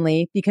whole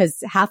family because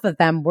half of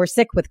them were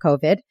sick with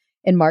COVID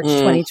in March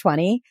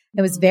 2020.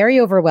 It was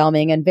very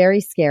overwhelming and very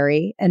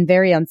scary and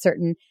very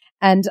uncertain.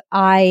 And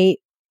I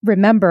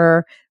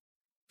remember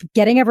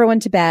getting everyone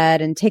to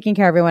bed and taking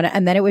care of everyone.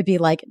 And then it would be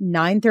like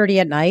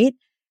 9:30 at night.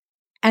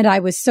 And I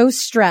was so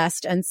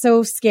stressed and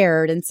so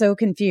scared and so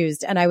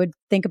confused. And I would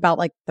think about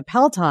like the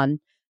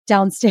Peloton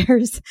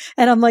downstairs.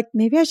 And I'm like,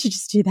 maybe I should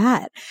just do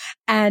that.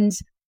 And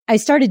I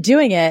started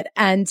doing it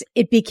and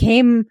it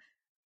became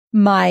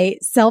my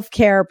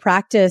self-care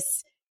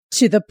practice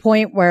to the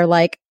point where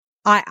like,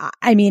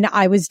 I mean,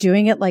 I was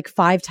doing it like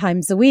 5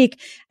 times a week.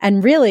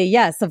 And really,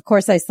 yes, of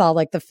course I saw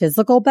like the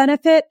physical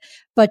benefit,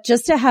 but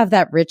just to have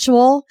that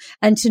ritual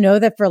and to know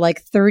that for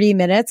like 30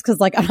 minutes, cause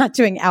like I'm not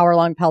doing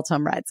hour-long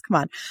Peloton rides. Come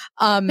on.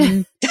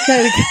 Come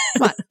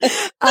on.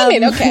 I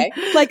mean, okay.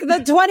 Like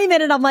the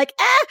 20-minute, I'm like,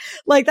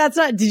 like that's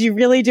not, did you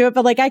really do it?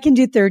 But like I can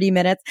do 30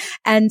 minutes.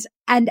 And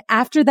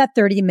after that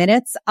 30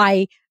 minutes,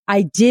 I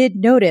did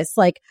notice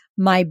like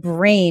my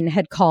brain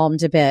had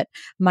calmed a bit.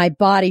 My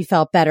body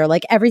felt better.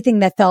 Like everything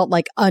that felt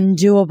like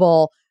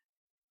undoable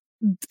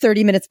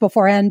 30 minutes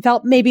beforehand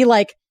felt maybe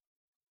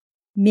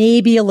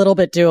a little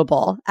bit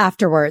doable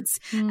afterwards.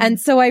 And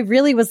so I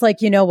really was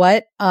like, you know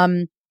what?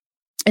 As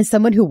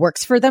someone who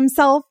works for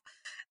themselves,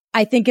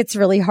 I think it's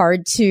really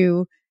hard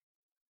to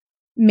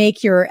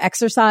make your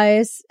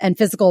exercise and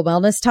physical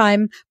wellness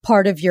time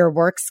part of your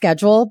work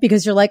schedule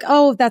because you're like,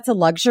 oh, that's a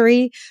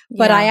luxury.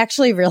 But I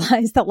actually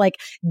realized that like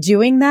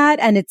doing that,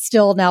 and it's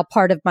still now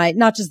part of my,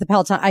 not just the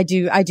Peloton.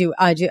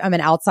 I'm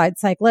an outside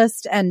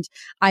cyclist and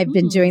I've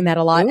been doing that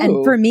a lot.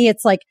 And for me,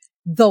 it's like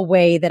the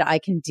way that I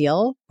can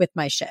deal with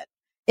my shit.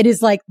 It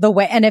is like the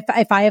way. And if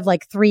I have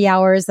like 3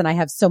 hours and I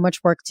have so much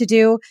work to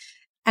do,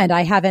 and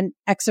I haven't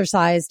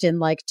exercised in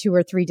like 2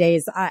 or 3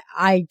 days,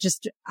 I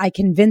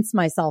convince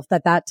myself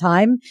that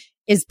time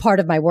is part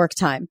of my work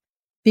time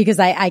because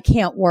I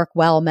can't work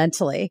well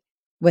mentally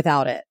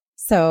without it.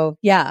 So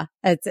yeah,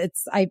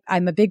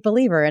 I'm a big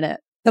believer in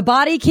it. The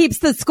body keeps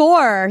the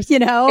score, you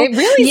know? It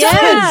really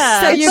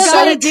does. So you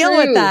got to deal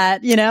with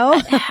that, you know?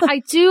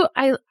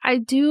 I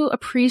do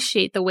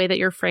appreciate the way that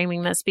you're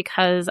framing this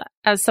because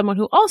as someone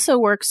who also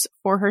works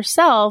for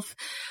herself,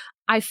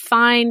 I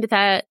find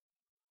that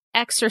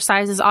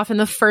exercise is often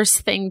the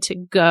first thing to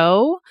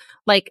go.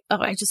 Like, oh,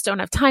 I just don't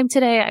have time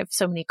today. I have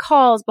so many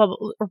calls, blah, blah,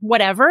 blah, or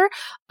whatever.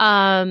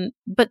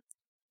 But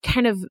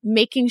kind of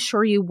making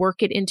sure you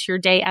work it into your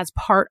day as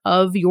part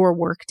of your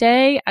work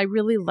day. I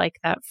really like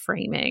that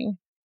framing.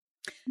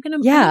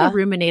 I'm gonna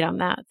ruminate on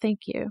that.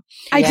 Thank you.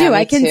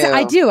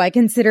 I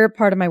consider it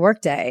part of my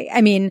work day.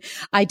 I mean,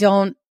 I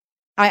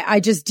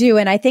just do.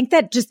 And I think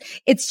that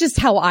it's just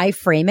how I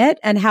frame it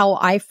and how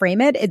I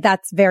frame it.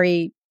 That's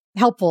very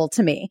helpful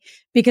to me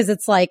because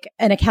it's like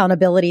an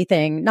accountability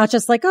thing, not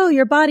just like, oh,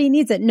 your body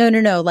needs it.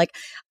 No. Like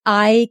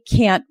I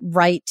can't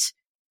write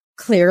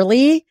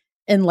clearly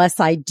unless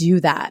I do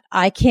that.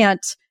 I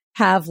can't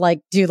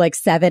do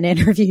 7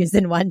 interviews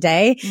in one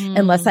day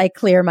unless I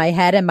clear my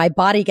head and my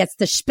body gets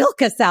the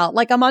spilkus out.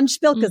 Like I'm on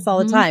spilkus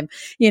all the time.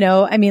 You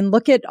know, I mean,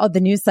 look at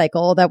the news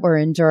cycle that we're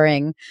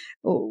enduring.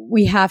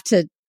 We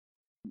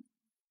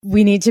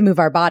need to move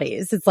our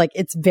bodies. It's like,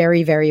 it's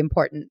very, very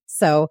important.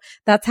 So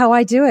that's how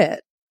I do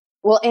it.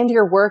 Well, and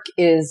your work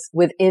is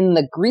within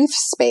the grief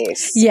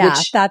space. Yeah,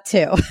 that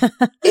too.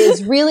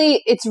 it's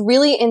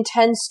really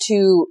intense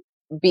to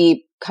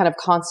be kind of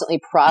constantly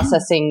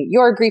processing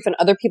your grief and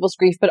other people's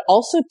grief, but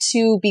also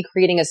to be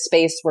creating a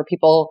space where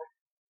people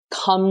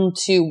come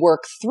to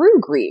work through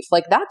grief.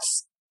 Like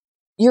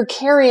you're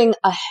carrying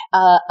a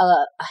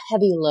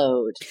heavy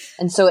load.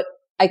 And so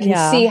I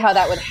can see how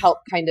that would help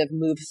kind of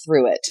move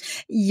through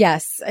it.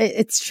 Yes,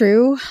 it's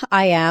true.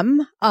 I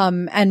am.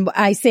 And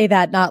I say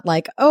that not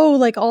like, oh,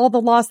 like all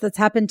the loss that's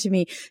happened to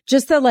me,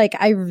 just that like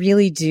I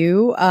really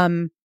do.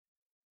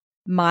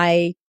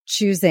 My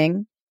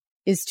choosing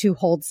is to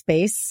hold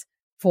space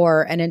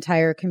for an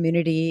entire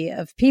community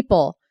of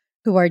people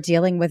who are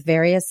dealing with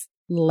various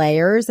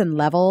layers and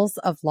levels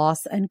of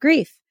loss and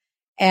grief.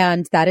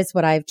 And that is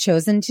what I've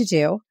chosen to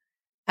do.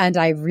 And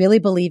I really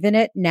believe in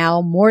it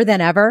now more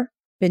than ever.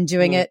 Been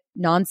doing it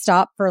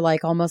nonstop for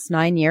like almost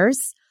 9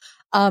 years.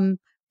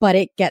 But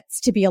it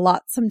gets to be a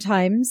lot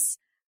sometimes.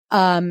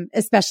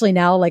 Especially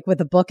now, like with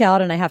the book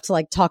out, and I have to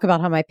like talk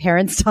about how my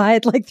parents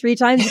died like 3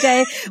 times a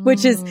day,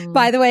 which is,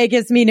 by the way, it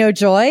gives me no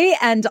joy.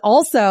 And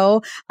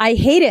also I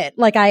hate it.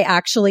 Like I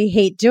actually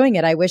hate doing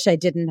it. I wish I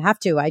didn't have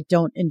to. I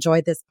don't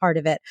enjoy this part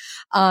of it.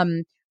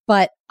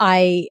 But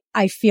I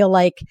feel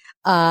like,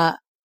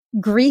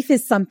 grief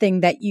is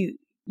something that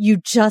you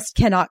just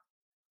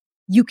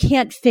you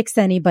can't fix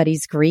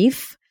anybody's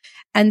grief.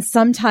 And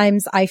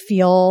sometimes I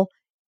feel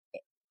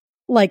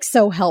like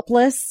so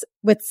helpless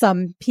with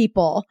some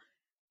people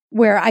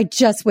where I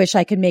just wish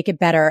I could make it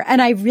better.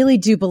 And I really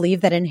do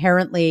believe that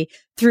inherently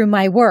through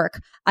my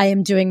work, I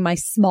am doing my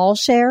small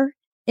share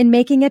in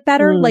making it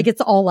better. Like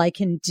it's all I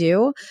can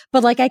do,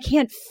 but like I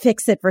can't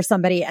fix it for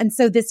somebody. And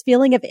so this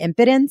feeling of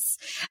impotence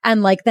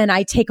and like then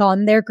I take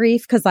on their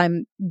grief because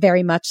I'm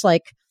very much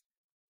like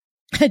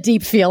a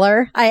deep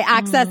feeler. I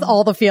access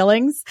all the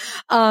feelings.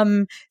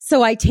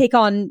 So I take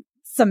on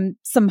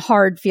some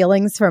hard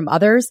feelings from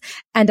others.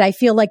 And I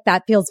feel like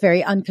that feels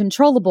very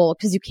uncontrollable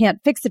because you can't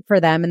fix it for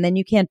them and then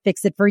you can't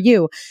fix it for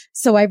you.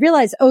 So I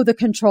realize, the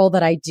control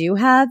that I do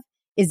have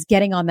is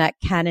getting on that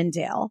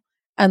Cannondale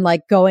and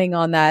like going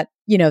on that,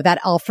 that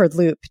Alfred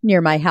loop near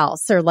my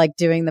house or like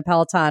doing the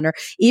Peloton or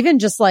even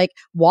just like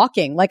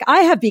walking. Like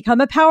I have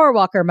become a power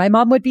walker. My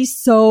mom would be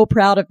so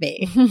proud of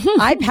me.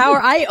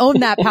 I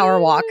own that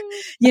power walk,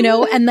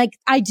 and like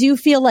I do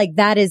feel like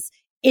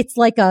it's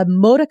like a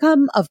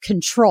modicum of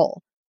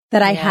control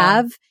that I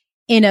have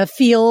in a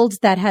field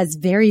that has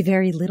very,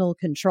 very little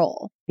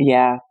control.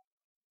 Yeah.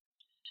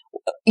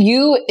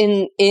 You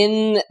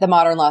in the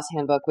Modern Loss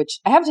Handbook, which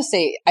I have to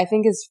say, I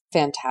think is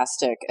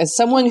fantastic as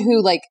someone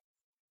who like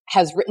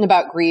has written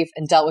about grief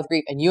and dealt with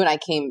grief. And you and I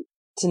came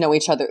to know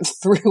each other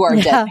through our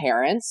dead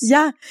parents.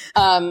 Yeah.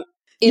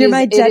 You're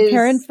my dead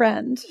parent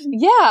friend.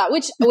 Yeah.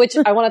 Which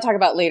I want to talk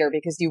about later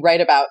because you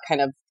write about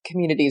kind of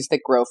communities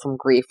that grow from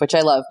grief, which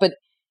I love, but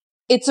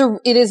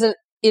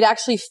it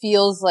actually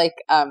feels like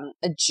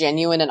a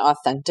genuine and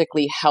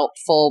authentically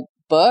helpful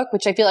book,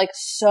 which I feel like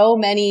so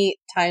many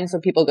times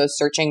when people go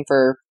searching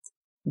for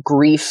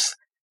grief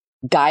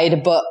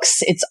guidebooks,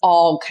 it's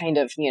all kind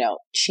of,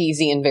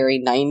 cheesy and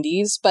very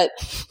 90s, but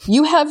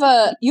you have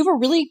a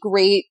really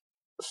great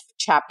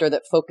chapter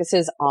that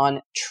focuses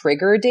on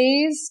trigger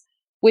days,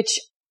 which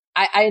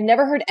I had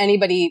never heard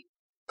anybody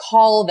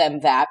call them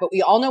that, but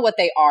we all know what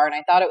they are. And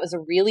I thought it was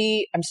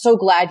I'm so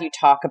glad you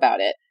talk about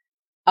it.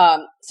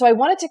 So I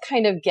wanted to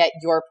kind of get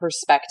your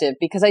perspective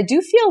because I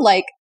do feel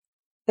like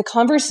the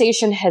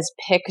conversation has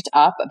picked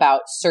up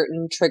about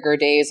certain trigger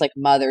days like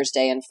Mother's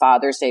Day and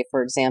Father's Day,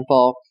 for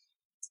example.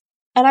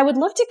 And I would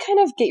love to kind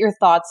of get your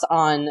thoughts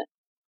on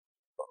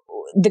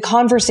the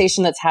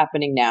conversation that's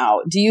happening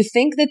now. Do you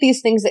think that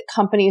these things that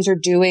companies are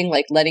doing,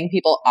 like letting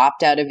people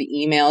opt out of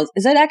emails,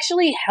 is that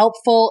actually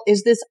helpful?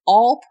 Is this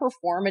all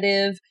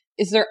performative?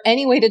 Is there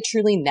any way to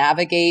truly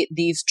navigate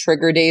these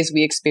trigger days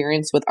we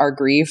experience with our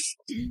grief?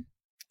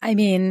 I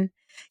mean,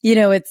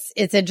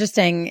 it's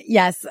interesting.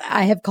 Yes,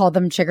 I have called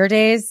them trigger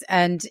days.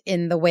 And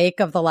in the wake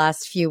of the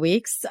last few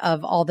weeks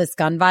of all this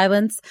gun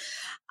violence,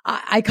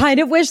 I kind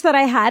of wish that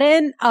I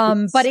hadn't.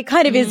 But it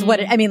kind of is what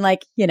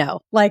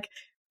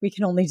we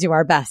can only do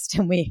our best.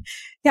 And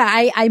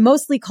I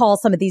mostly call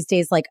some of these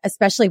days, like,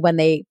 especially when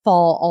they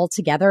fall all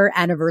together,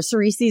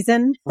 anniversary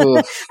season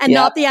and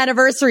not the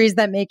anniversaries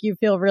that make you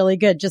feel really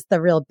good, just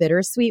the real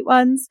bittersweet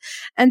ones.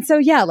 And so,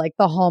 like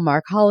the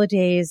Hallmark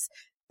holidays,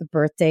 the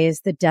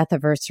birthdays, the death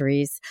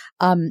anniversaries.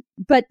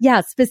 But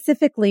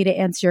specifically to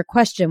answer your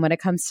question, when it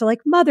comes to like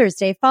Mother's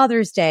Day,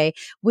 Father's Day,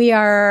 we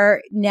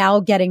are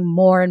now getting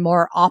more and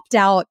more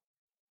opt-out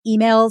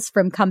emails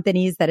from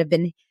companies that have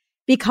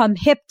become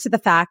hip to the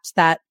fact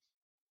that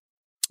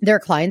their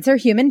clients are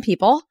human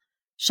people.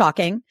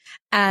 Shocking.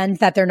 And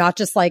that they're not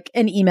just like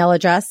an email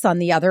address on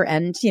the other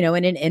end, in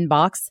an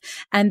inbox,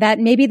 and that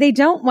maybe they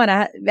don't want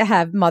to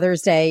have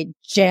Mother's Day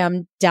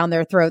jammed down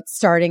their throats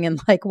starting in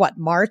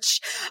March.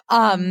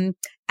 And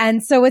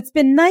so it's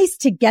been nice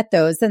to get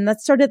those. And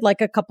that started like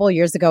a couple of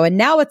years ago. And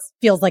now it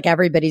feels like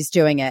everybody's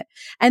doing it.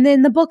 And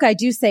in the book, I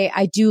do say,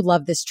 I do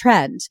love this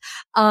trend.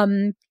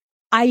 I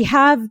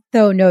have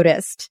though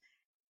noticed,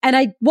 and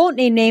I won't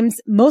name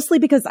names mostly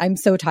because I'm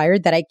so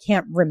tired that I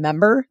can't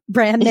remember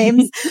brand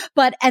names.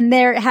 And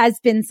there has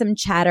been some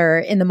chatter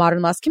in the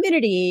Modern Loss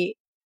community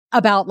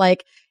about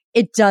like,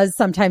 it does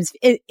sometimes,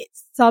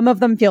 some of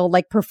them feel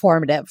like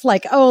performative,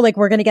 like,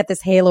 we're going to get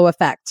this halo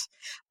effect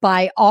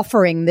by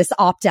offering this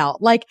opt out.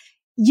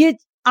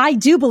 I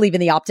do believe in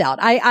the opt out.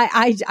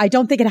 I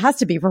don't think it has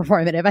to be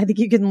performative. I think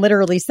you can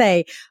literally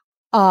say,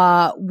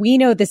 we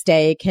know this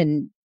day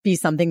can be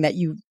something that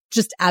you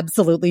just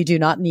absolutely do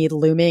not need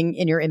looming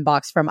in your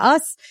inbox from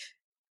us.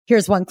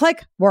 Here's one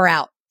click. We're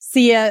out.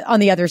 See ya on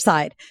the other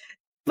side.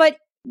 But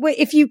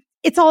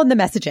it's all in the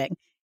messaging.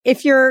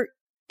 If you're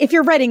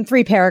writing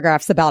 3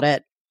 paragraphs about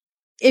it,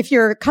 if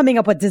you're coming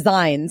up with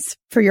designs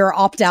for your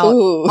opt-out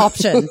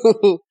option,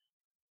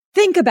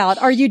 think about,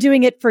 are you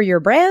doing it for your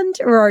brand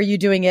or are you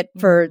doing it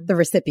for the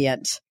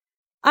recipient?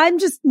 I'm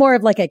just more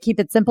of like a keep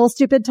it simple,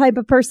 stupid type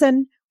of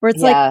person where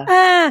it's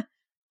like,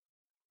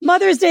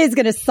 Mother's Day is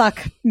going to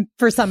suck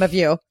for some of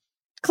you.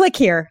 Click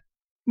here.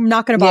 I'm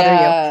not going to bother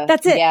you.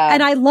 That's it. Yeah.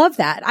 And I love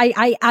that.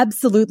 I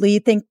absolutely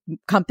think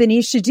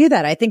companies should do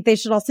that. I think they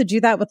should also do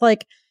that with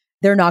like,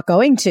 they're not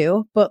going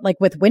to, but like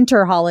with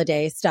winter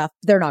holiday stuff,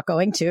 they're not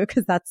going to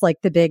because that's like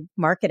the big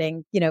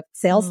marketing,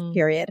 sales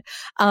period.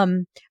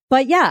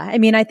 But yeah, I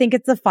mean, I think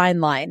it's a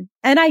fine line.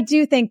 And I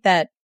do think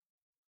that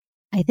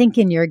I think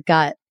in your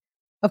gut,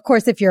 of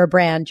course, if you're a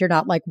brand, you're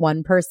not like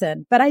one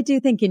person, but I do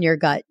think in your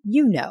gut,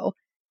 you know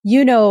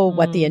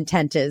what the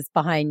intent is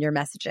behind your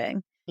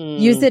messaging.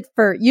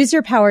 Use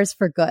your powers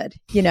for good,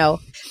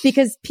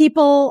 because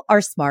people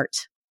are smart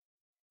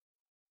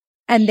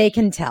and they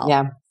can tell.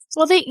 Yeah.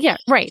 Well,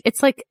 right.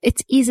 It's like,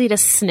 it's easy to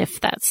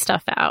sniff that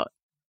stuff out.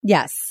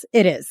 Yes,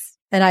 it is.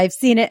 And I've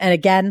seen it. And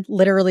again,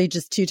 literally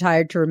just too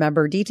tired to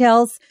remember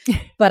details,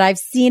 but I've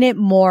seen it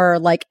more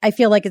like, I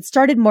feel like it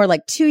started more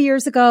like 2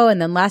 years ago.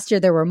 And then last year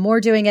there were more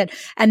doing it.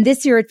 And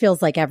this year it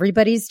feels like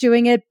everybody's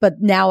doing it.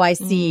 But now I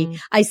see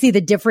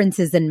the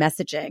differences in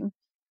messaging.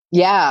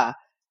 Yeah.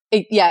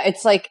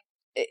 It's like,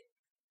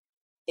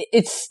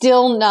 it's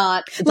still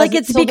not like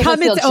it's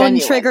become its own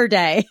trigger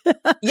day.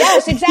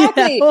 Yes,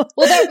 exactly. Well,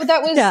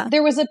 that was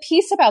there was a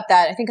piece about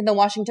that, I think, in the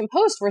Washington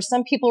Post where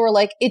some people were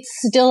like, it's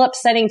still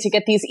upsetting to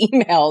get these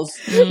emails.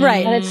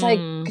 Right. And it's like,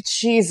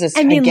 Jesus,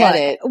 I get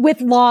it.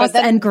 With loss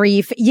and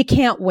grief, you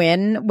can't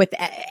win with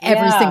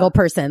every single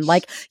person.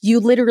 Like you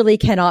literally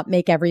cannot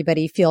make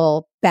everybody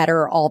feel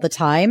better all the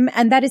time.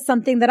 And that is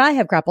something that I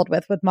have grappled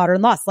with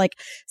modern loss. Like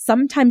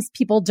sometimes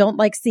people don't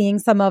like seeing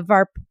some of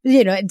our,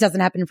 it doesn't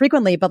happen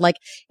frequently, but like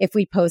if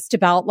we post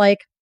about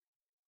like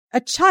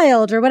a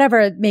child or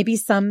whatever, maybe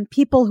some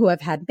people who have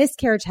had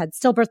miscarriage, had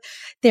stillbirth,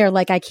 they're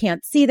like, I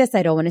can't see this.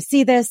 I don't want to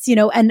see this,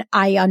 and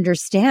I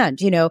understand,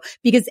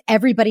 because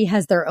everybody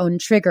has their own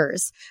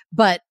triggers.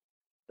 But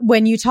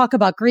when you talk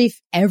about grief,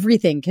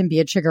 everything can be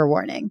a trigger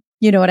warning.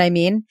 You know what I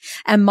mean?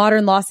 And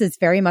modern loss is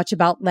very much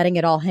about letting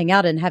it all hang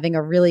out and having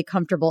a really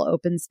comfortable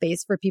open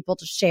space for people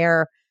to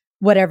share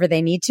whatever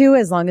they need to,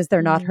 as long as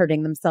they're not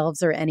hurting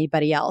themselves or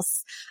anybody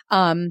else.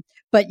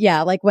 But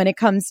yeah, like when it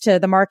comes to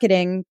the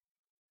marketing,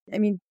 I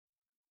mean,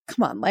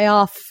 come on, lay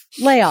off.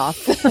 Lay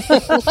off.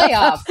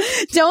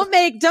 Don't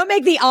make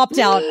the opt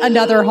out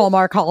another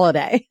Hallmark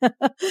holiday.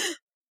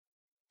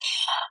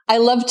 I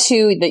love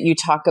too that you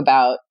talk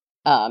about,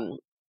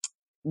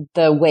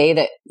 the way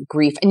that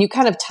grief, and you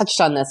kind of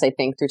touched on this, I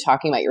think, through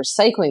talking about your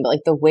cycling, but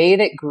like the way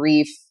that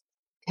grief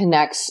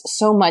connects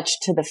so much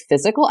to the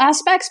physical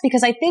aspects,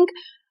 because I think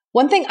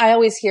one thing I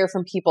always hear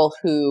from people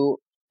who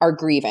are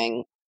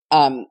grieving,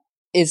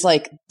 is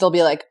like, they'll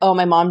be like, oh,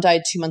 my mom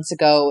died 2 months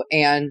ago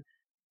and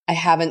I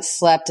haven't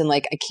slept and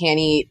like, I can't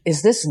eat.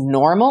 Is this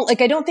normal?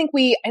 Like, I don't think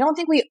we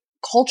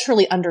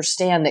culturally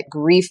understand that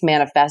grief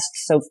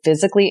manifests so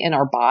physically in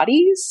our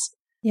bodies.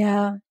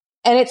 Yeah.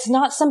 And it's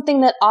not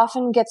something that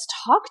often gets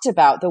talked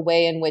about, the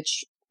way in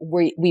which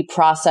we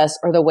process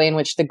or the way in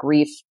which the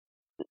grief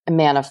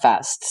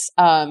manifests.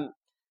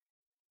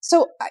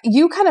 So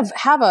you kind of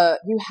have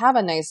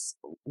a nice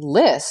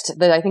list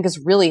that I think is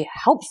really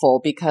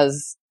helpful,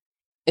 because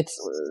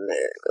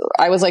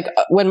I was like,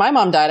 when my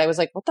mom died, I was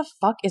like, what the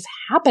fuck is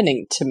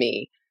happening to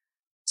me?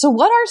 So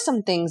what are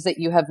some things that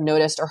you have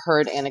noticed or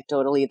heard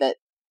anecdotally that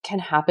can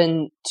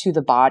happen to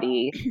the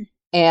body?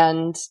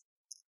 And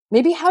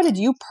maybe how did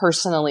you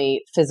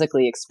personally,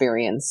 physically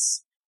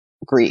experience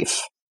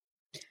grief?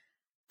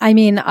 I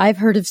mean, I've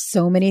heard of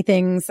so many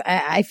things.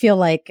 I feel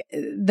like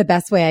the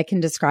best way I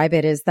can describe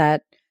it is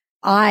that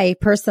I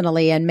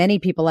personally, and many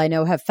people I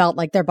know, have felt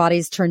like their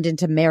bodies turned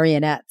into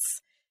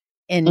marionettes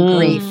in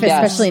grief,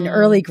 especially in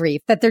early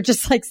grief, that they're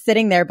just like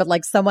sitting there, but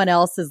like someone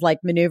else is like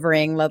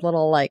maneuvering the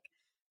little like,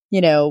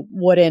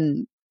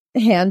 wooden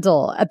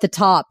handle at the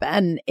top,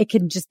 and it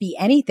can just be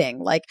anything.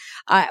 Like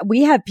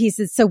we have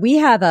pieces. So we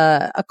have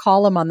a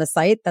column on the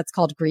site that's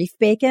called Grief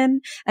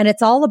Bacon, and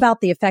it's all about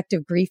the effect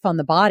of grief on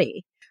the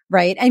body.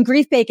 Right. And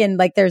grief bacon,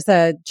 like there's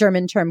a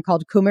German term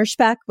called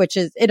Kummerspeck, which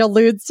it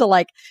alludes to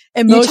like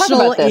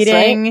emotional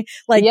eating, right?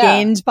 Like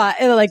gained by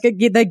like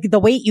the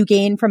weight you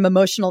gain from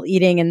emotional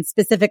eating, and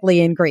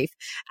specifically in grief.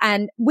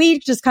 And we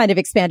just kind of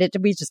expanded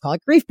we just call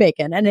it grief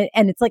bacon.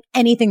 And it's like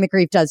anything that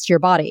grief does to your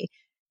body.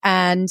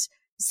 And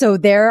so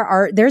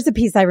there's a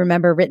piece I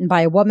remember written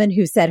by a woman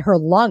who said her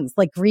lungs,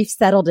 like grief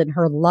settled in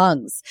her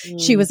lungs.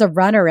 She was a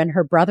runner and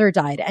her brother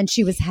died and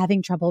she was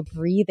having trouble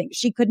breathing.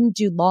 She couldn't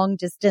do long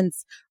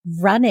distance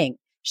running.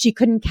 She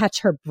couldn't catch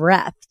her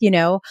breath,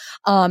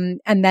 And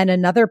then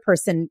another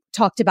person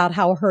talked about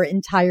how her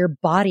entire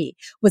body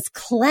was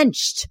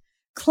clenched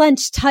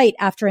tight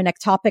after an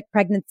ectopic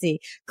pregnancy,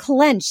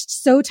 clenched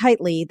so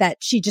tightly that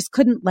she just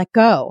couldn't let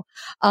go.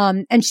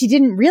 And she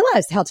didn't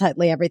realize how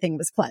tightly everything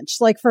was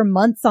clenched, like for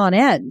months on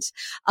end.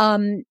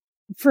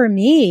 For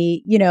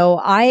me,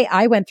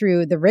 I went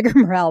through the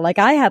rigmarole. Like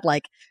I had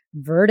like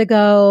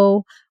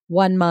vertigo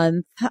 1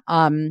 month.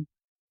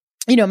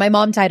 my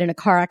mom died in a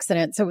car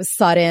accident. So it was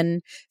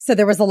sudden. So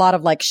there was a lot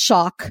of like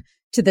shock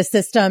to the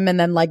system and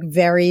then like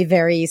very,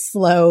 very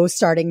slow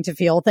starting to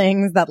feel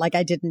things that like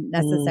I didn't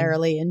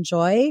necessarily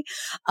enjoy.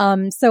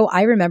 So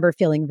I remember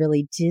feeling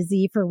really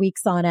dizzy for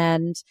weeks on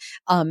end,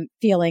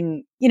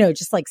 feeling,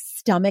 just like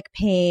stomach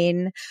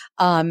pain.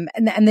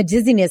 And the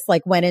dizziness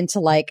like went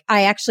into like,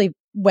 I actually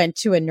went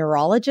to a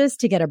neurologist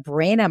to get a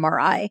brain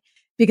MRI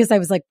because I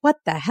was like, what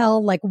the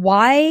hell? Like,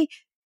 why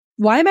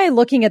am I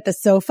looking at the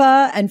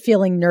sofa and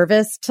feeling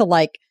nervous to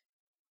like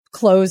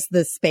close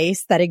the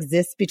space that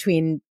exists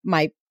between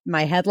my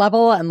head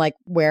level and like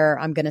where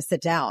I'm going to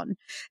sit down?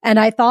 And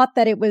I thought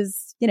that it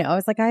was, I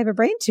was like, I have a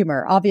brain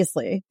tumor.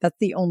 Obviously, that's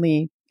the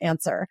only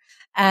answer.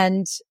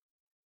 And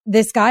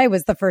this guy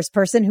was the first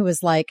person who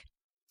was like,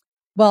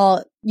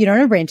 well, you don't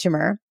have a brain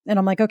tumor. And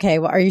I'm like, okay,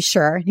 well, are you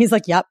sure? And he's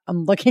like, yep,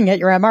 I'm looking at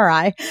your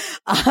MRI.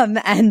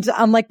 And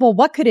I'm like, well,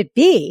 what could it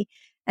be?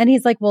 And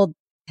he's like, well,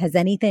 has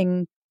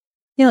anything,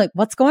 like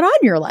what's going on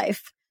in your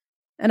life?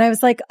 And I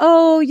was like,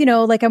 oh,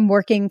 like I'm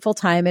working full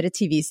time at a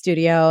TV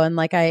studio and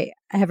like I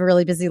have a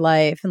really busy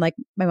life and like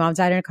my mom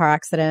died in a car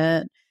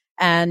accident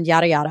and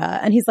yada, yada.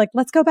 And he's like,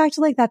 let's go back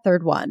to like that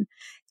third one.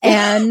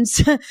 And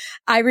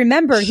I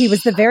remember he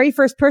was the very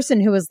first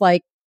person who was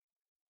like,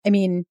 I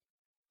mean,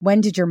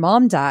 when did your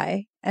mom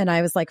die? And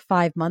I was like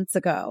 5 months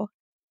ago.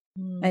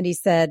 And he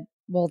said,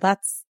 well,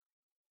 that's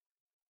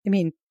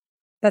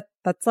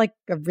like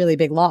a really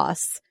big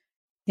loss.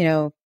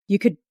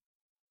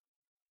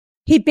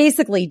 He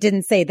basically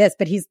didn't say this,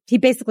 but he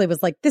basically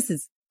was like, this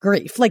is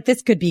grief. Like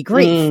this could be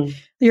grief.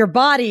 Your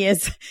body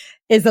is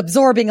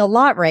absorbing a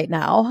lot right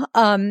now.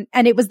 And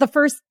it was the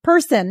first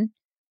person,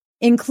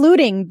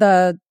 including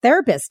the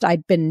therapist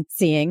I'd been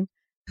seeing,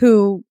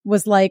 who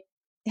was like,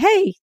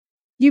 hey,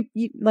 you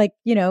like,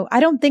 I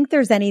don't think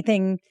there's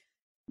anything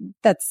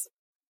that's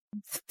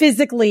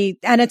physically,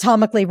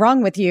 anatomically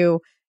wrong with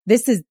you.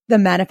 This is the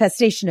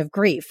manifestation of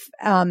grief.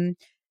 And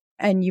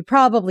you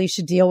probably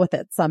should deal with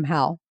it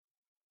somehow.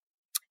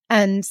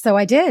 And so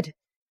I did,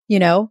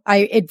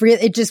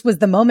 it just was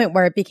the moment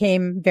where it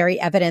became very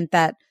evident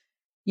that,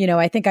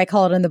 I think I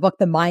call it in the book,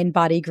 the mind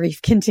body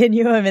grief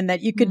continuum, and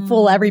that you could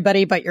fool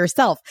everybody but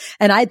yourself.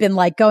 And I'd been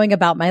like going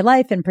about my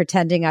life and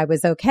pretending I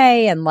was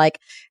okay and like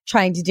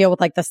trying to deal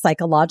with like the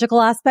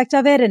psychological aspect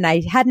of it. And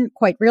I hadn't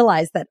quite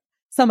realized that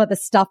some of the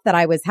stuff that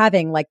I was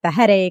having, like the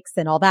headaches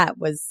and all that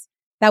was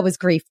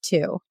grief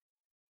too.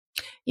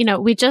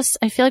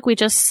 I feel like we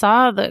just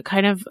saw the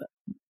kind of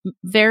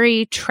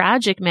very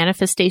tragic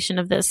manifestation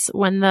of this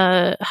when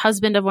the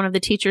husband of one of the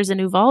teachers in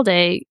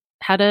Uvalde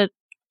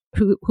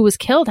who was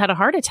killed had a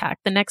heart attack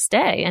the next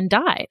day and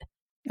died.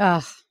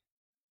 Ugh,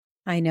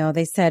 I know.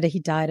 They said he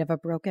died of a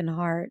broken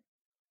heart.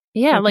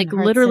 Yeah, like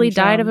literally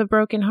died of a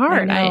broken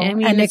heart. I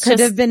mean, and it could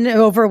have been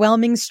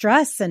overwhelming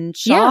stress and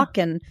shock.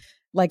 Yeah, and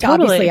like,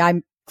 totally.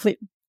 Obviously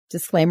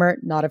disclaimer,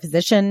 not a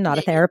physician, not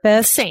a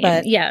therapist. Same,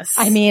 but yes.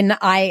 I mean,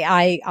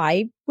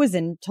 I was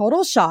in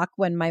total shock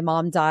when my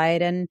mom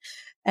died and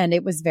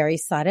it was very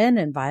sudden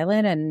and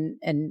violent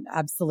and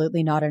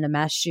absolutely not in a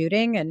mass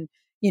shooting and,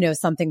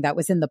 something that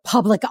was in the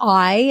public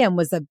eye and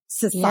was a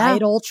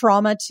societal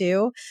trauma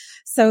too.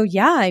 So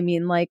yeah, I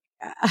mean, like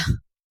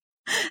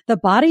the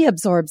body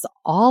absorbs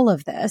all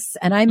of this.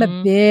 And I'm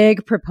a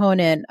big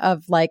proponent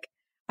of like,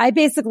 I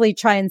basically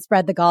try and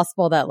spread the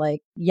gospel that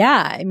like,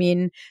 yeah, I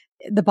mean,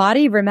 the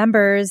body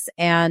remembers,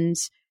 and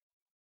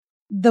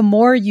the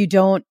more you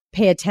don't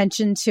pay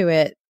attention to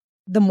it,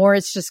 the more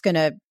it's just going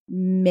to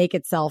make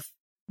itself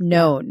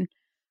known,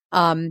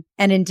 and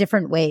in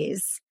different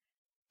ways.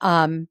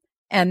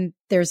 And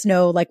there's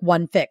no like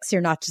one fix.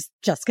 You're not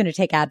just going to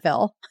take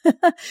Advil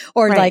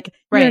or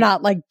you're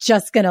not like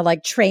just going to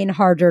like train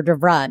harder to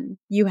run.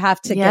 You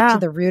have to get to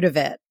the root of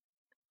it.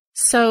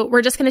 So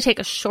we're just going to take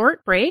a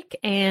short break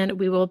and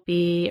we will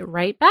be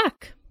right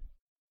back.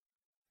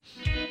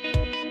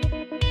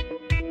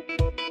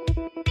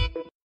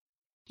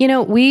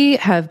 We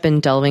have been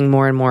delving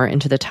more and more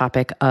into the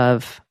topic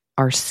of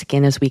our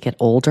skin as we get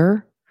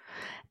older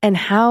and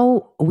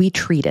how we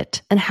treat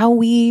it and how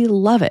we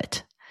love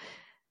it.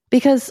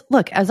 Because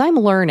look, as I'm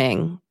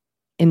learning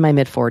in my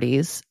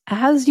mid-40s,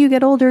 as you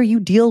get older, you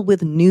deal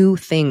with new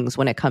things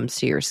when it comes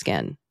to your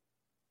skin.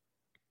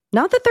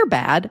 Not that they're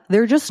bad,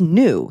 they're just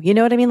new. You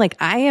know what I mean? Like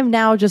I am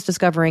now just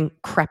discovering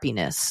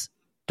crepiness,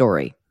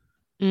 Dory.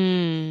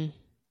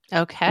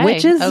 Okay.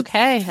 Which is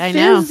I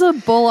know.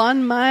 visible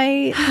on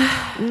my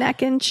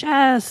neck and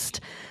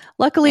chest.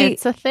 Luckily,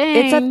 it's a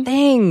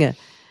thing.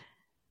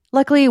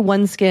 Luckily,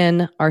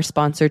 OneSkin, our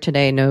sponsor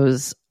today,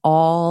 knows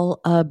all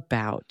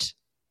about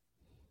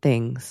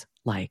things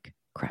like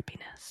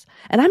crepiness.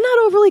 And I'm not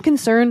overly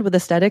concerned with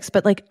aesthetics,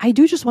 but like I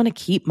do just want to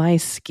keep my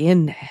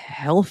skin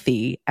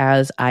healthy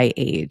as I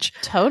age.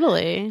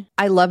 Totally.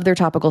 I love their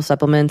topical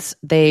supplements.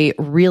 They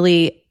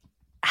really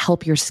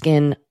help your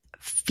skin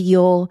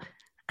feel,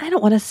 I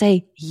don't want to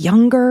say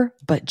younger,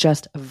 but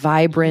just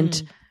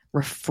vibrant,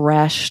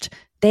 refreshed.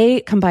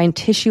 They combine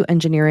tissue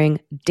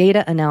engineering,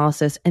 data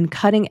analysis, and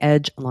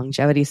cutting-edge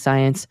longevity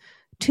science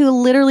to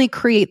literally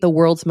create the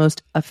world's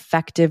most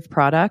effective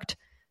product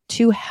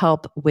to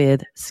help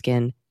with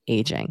skin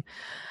aging.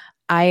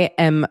 I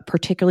am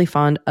particularly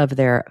fond of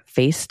their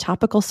face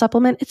topical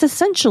supplement. It's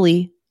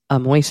essentially a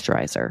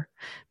moisturizer,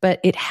 but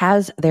it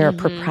has their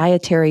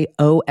proprietary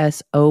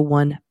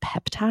OS01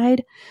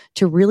 peptide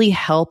to really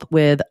help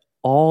with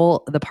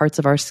all the parts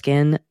of our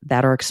skin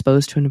that are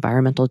exposed to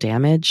environmental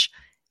damage.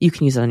 You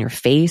can use it on your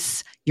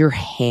face, your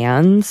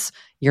hands,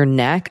 your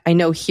neck. I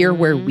know here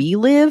where we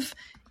live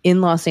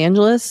in Los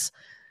Angeles,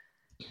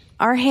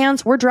 our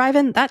hands, we're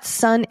driving, that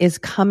sun is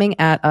coming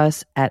at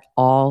us at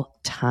all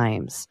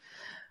times.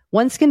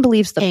 OneSkin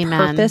believes the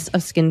purpose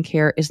of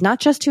skincare is not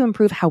just to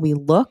improve how we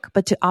look,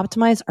 but to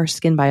optimize our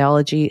skin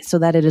biology so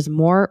that it is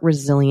more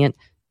resilient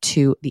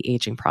to the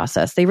aging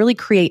process. They really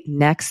create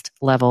next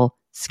level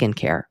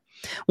skincare.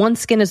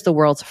 OneSkin is the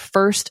world's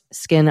first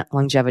skin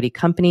longevity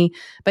company.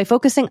 By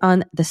focusing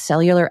on the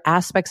cellular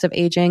aspects of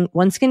aging,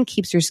 OneSkin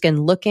keeps your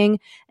skin looking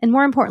and,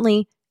 more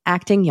importantly,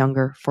 acting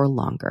younger for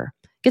longer.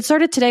 Get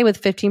started today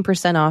with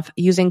 15% off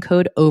using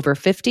code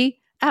OVER50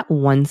 at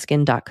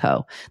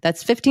oneskin.co.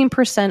 That's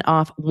 15%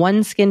 off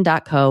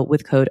oneskin.co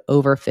with code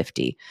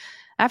OVER50.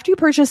 After you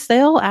purchase,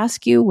 they'll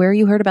ask you where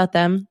you heard about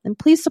them, and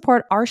please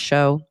support our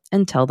show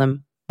and tell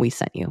them we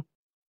sent you.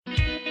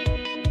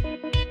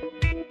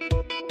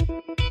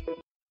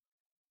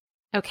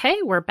 Okay,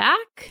 we're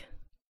back.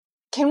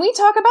 Can we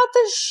talk about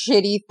the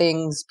shitty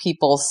things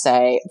people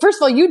say? First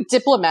of all, you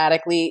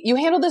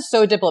handle this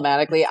so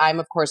diplomatically. I'm,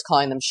 of course,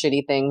 calling them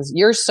shitty things.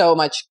 You're so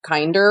much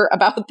kinder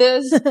about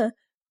this.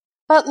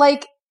 But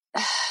like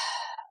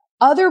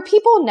other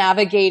people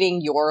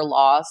navigating your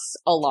loss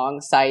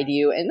alongside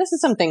you, and this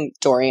is something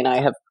Doree and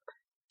I have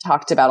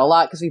talked about a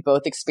lot because we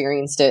both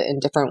experienced it in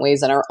different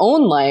ways in our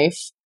own life.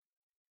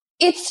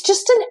 It's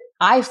just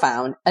I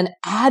found an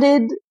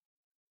added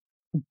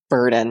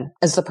burden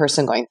as the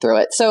person going through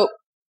it. So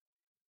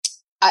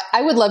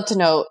I would love to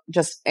know,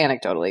 just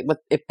anecdotally,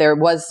 if there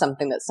was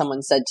something that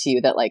someone said to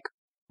you that like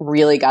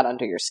really got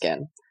under your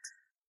skin.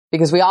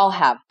 Because we all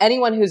have.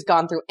 Anyone who's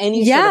gone through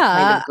any sort of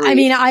kind of grief. I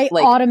mean, I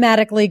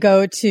automatically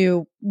go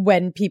to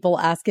when people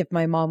ask if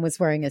my mom was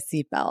wearing a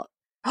seatbelt.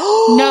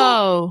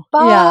 No.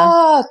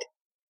 Fuck.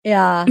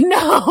 Yeah.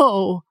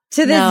 No.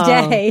 To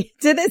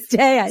this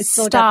day, I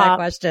still get that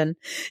question.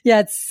 Yeah,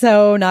 it's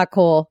so not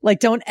cool. Like,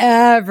 don't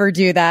ever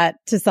do that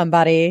to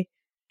somebody.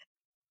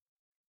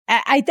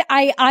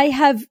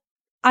 I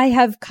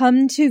have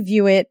come to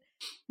view it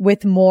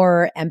with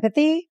more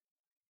empathy.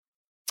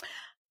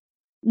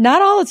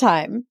 Not all the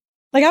time.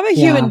 Like, I'm a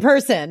human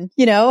person,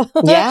 you know?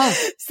 Yeah.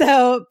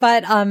 So,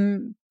 but,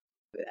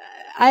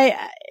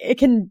 it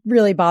can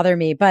really bother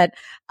me. But,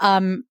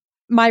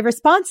 my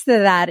response to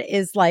that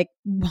is like,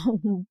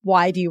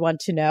 why do you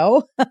want to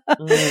know?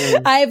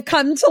 I've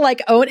come to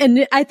like own,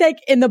 and I think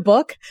in the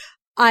book,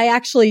 I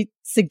actually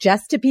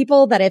suggest to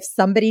people that if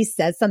somebody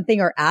says something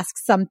or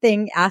asks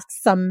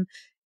some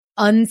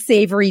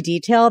unsavory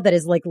detail that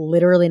is like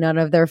literally none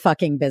of their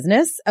fucking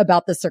business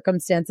about the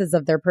circumstances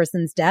of their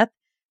person's death,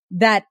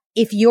 that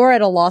if you're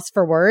at a loss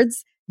for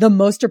words, the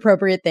most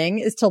appropriate thing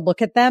is to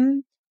look at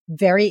them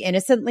very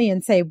innocently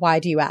and say, why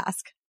do you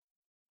ask?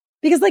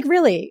 Because like,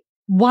 really,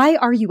 why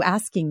are you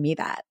asking me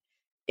that?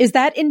 Is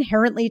that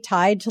inherently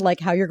tied to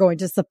like how you're going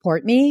to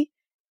support me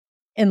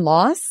in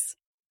loss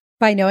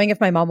by knowing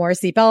if my mom wore a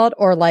seatbelt,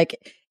 or like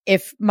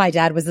if my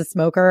dad was a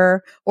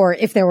smoker, or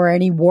if there were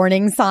any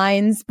warning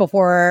signs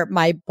before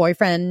my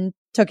boyfriend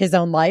took his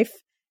own life?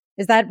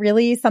 Is that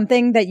really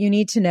something that you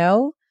need to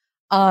know?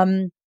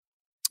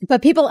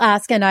 But people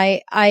ask, and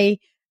I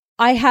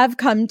have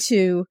come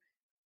to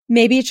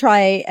maybe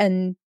try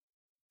and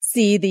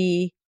see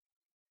the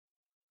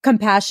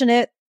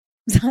compassionate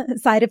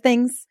side of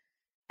things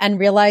and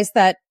realize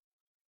that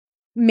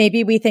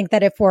maybe we think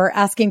that if we're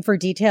asking for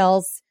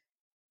details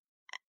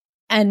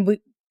and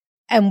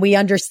we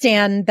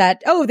understand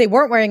that, oh, they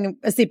weren't wearing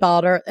a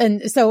seatbelt,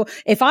 and so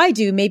if I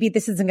do, maybe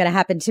this isn't going to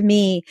happen to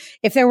me.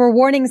 If there were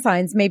warning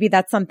signs, maybe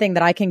that's something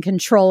that I can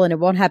control and it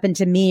won't happen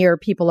to me or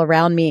people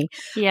around me.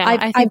 Yeah,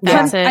 I think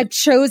that's it. I've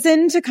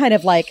chosen to kind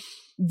of like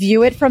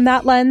view it from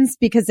that lens,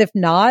 because if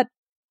not,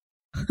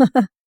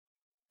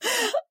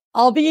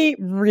 I'll be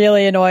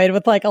really annoyed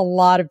with like a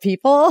lot of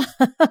people.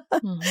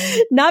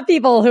 Not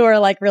people who are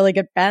like really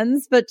good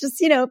friends, but just,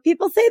 you know,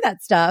 people say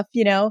that stuff,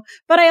 you know,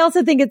 but I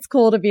also think it's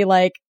cool to be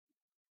like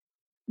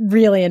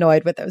really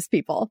annoyed with those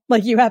people.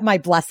 Like, you have my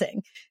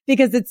blessing,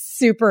 because it's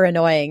super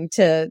annoying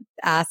to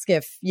ask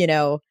if, you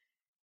know,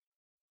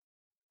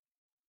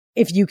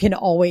 if you can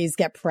always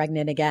get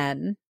pregnant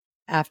again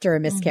after a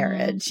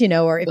miscarriage, you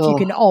know, or if you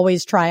can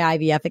always try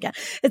IVF again.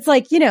 It's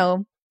like, you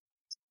know,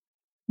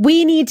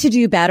 we need to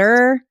do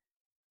better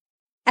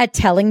at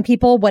telling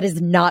people what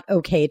is not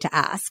okay to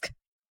ask.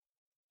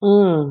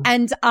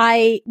 And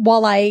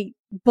while I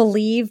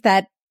believe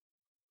that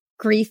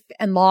grief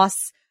and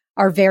loss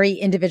are very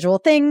individual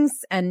things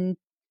and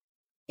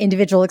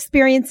individual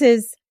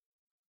experiences,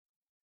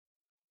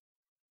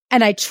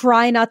 and I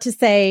try not to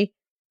say,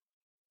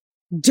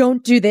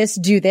 don't do this,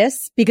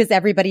 because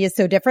everybody is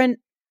so different.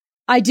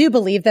 I do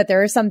believe that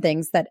there are some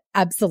things that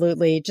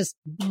absolutely just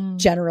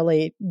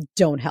generally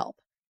don't help.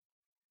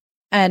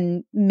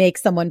 and make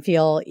someone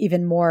feel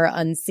even more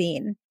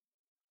unseen.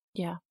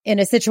 Yeah. In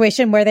a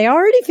situation where they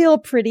already feel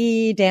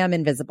pretty damn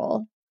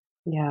invisible.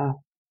 Yeah.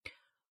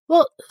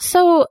 Well,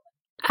 so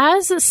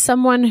as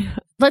someone,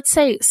 let's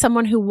say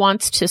someone who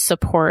wants to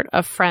support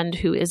a friend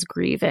who is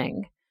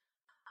grieving,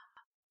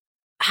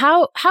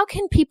 how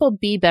can people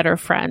be better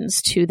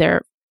friends to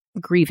their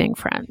grieving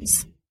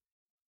friends?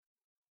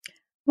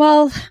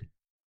 Well,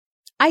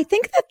 I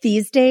think that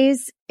these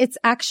days it's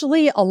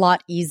actually a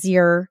lot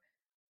easier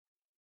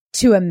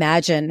to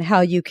imagine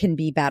how you can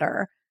be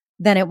better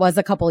than it was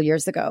a couple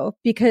years ago,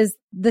 because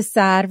the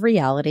sad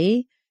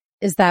reality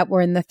is that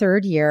we're in the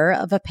third year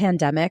of a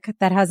pandemic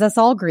that has us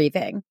all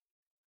grieving.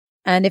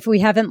 And if we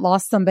haven't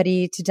lost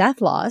somebody to death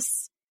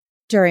loss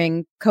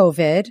during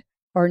COVID,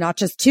 or not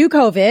just to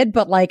COVID,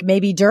 but like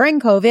maybe during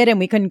COVID and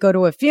we couldn't go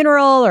to a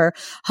funeral or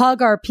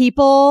hug our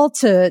people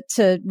to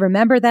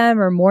remember them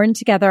or mourn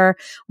together,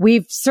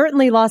 we've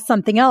certainly lost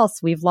something else.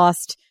 We've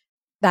lost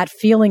that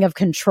feeling of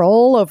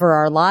control over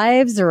our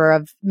lives, or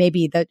of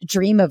maybe the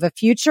dream of a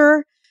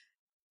future,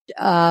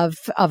 of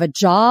a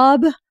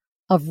job,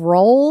 of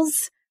roles,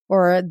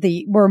 or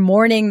we're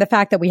mourning the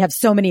fact that we have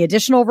so many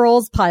additional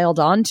roles piled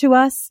onto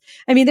us.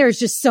 I mean, there's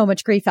just so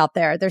much grief out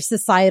there. There's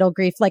societal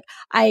grief. Like,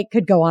 I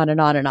could go on and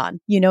on and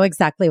on. You know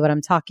exactly what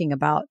I'm talking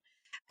about.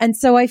 And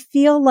so I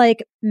feel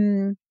like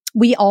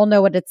we all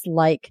know what it's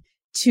like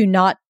to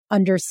not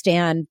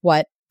understand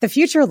what the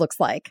future looks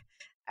like,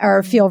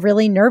 or feel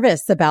really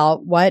nervous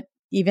about what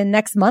even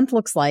next month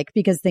looks like,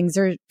 because things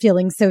are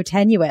feeling so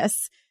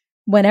tenuous.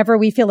 Whenever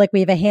we feel like we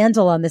have a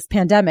handle on this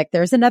pandemic,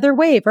 there's another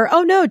wave, or,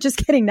 oh no, just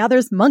kidding, now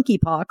there's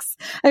monkeypox.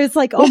 I was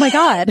like, oh my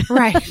God.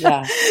 Right.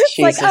 Yeah. It's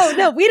like, oh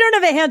no, we don't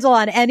have a handle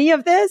on any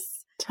of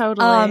this.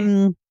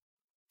 Totally.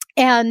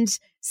 And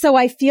so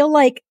I feel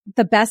like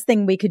the best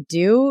thing we could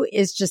do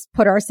is just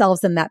put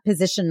ourselves in that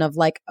position of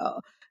like,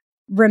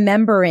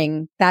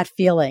 remembering that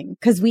feeling,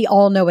 because we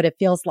all know what it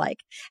feels like.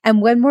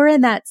 And when we're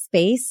in that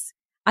space,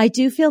 I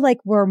do feel like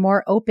we're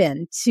more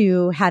open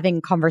to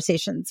having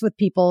conversations with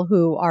people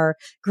who are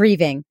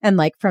grieving and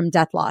like from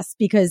death loss,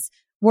 because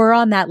we're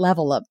on that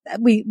level of,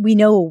 we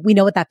know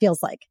what that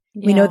feels like.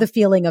 Yeah. We know the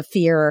feeling of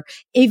fear,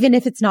 even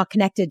if it's not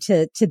connected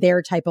to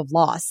their type of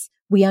loss.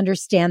 We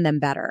understand them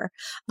better.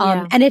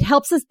 And it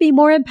helps us be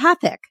more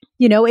empathic.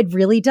 You know, it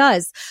really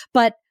does.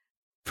 But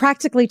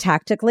practically,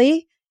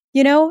 tactically,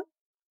 you know,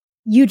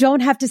 you don't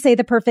have to say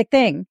the perfect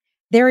thing.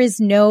 There is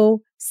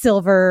no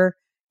silver,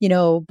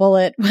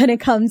 bullet when it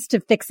comes to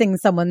fixing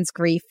someone's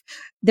grief.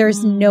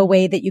 There's no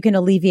way that you can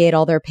alleviate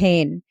all their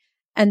pain.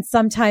 And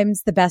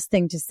sometimes the best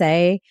thing to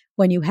say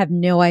when you have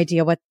no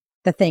idea what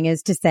the thing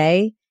is to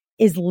say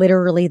is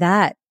literally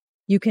that.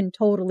 You can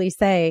totally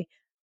say,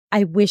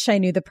 I wish I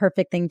knew the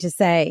perfect thing to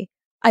say.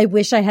 I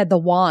wish I had the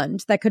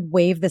wand that could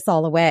wave this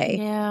all away.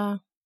 Yeah.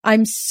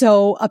 I'm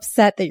so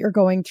upset that you're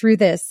going through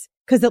this,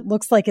 because it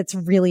looks like it's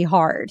really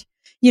hard.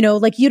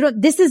 Like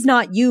this is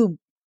not you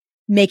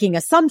making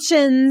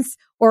assumptions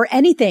or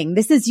anything.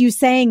 This is you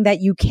saying that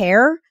you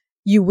care.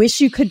 You wish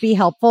you could be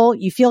helpful.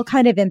 You feel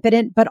kind of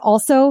impotent, but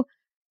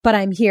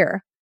I'm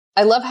here.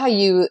 I love how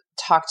you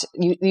talked,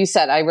 you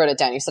said, I wrote it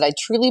down. You said, I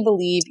truly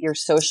believe your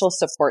social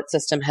support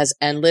system has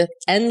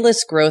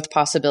endless growth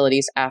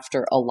possibilities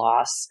after a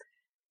loss.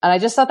 And I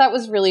just thought that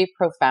was really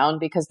profound,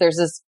 because there's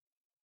this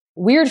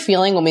weird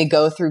feeling when we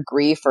go through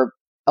grief or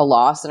a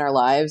loss in our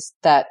lives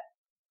that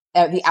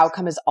the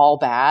outcome is all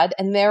bad.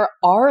 And there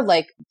are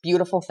like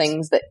beautiful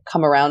things that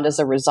come around as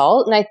a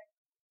result. And I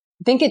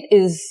think it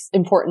is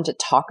important to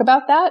talk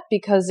about that,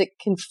 because it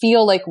can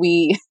feel like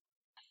we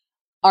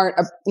aren't,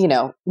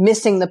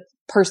 missing the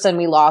person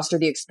we lost or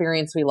the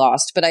experience we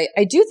lost. But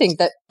I do think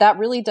that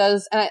really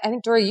does. And I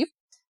think, Dora,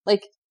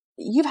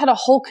 you've had a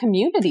whole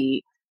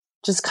community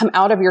just come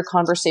out of your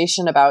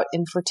conversation about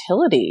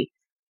infertility.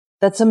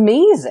 That's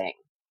amazing.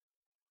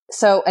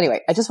 So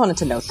anyway, I just wanted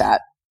to note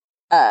that.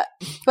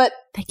 But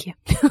thank you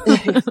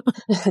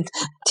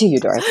to you,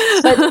 Dora.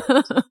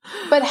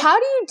 But how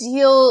do you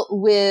deal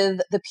with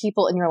the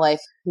people in your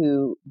life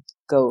who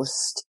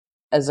ghost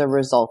as a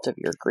result of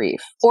your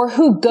grief, or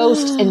who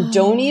ghost and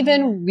don't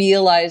even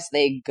realize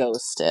they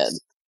ghosted?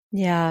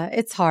 Yeah,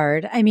 it's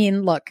hard. I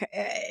mean, look,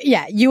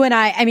 you and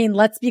I mean,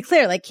 let's be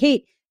clear. Like,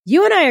 Kate,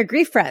 you and I are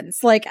grief friends.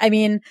 Like, I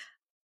mean,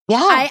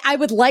 yeah, I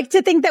would like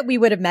to think that we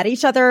would have met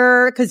each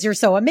other, because you're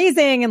so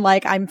amazing, and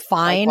like, I'm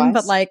fine. Likewise.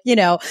 But like,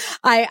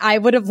 I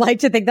would have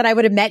liked to think that I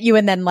would have met you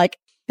and then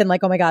been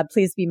like, oh my God,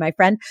 please be my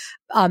friend.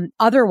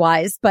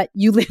 Otherwise, but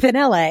you live in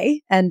LA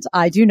and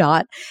I do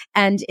not.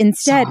 And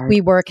instead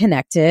we were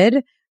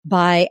connected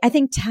by, I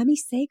think, Tammy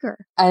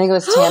Sager. I think it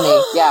was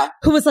Tammy. Yeah.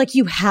 Who was like,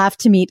 you have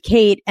to meet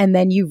Kate. And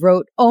then you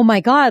wrote, oh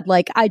my God,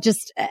 like I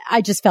just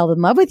fell in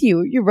love with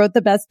you. You wrote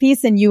the best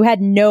piece, and you had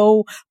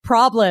no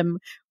problem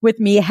with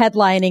me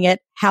headlining it,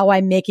 How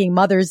I'm Making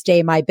Mother's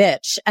Day My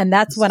Bitch. And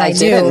that's when I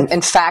knew.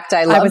 In fact,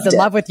 I was in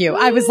love with you.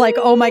 I was like,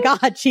 oh my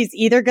God, she's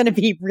either going to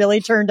be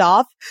really turned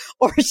off,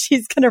 or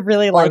she's going to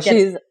really like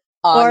it.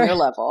 on your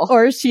level,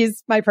 or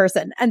she's my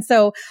person. And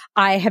so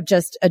I have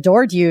just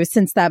adored you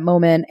since that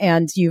moment.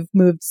 And you've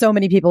moved so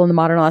many people in the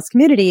modern loss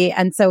community.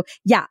 And so,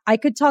 yeah, I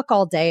could talk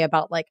all day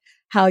about like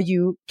how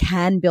you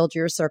can build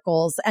your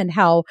circles and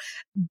how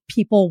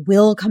people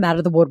will come out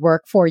of the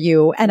woodwork for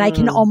you. And I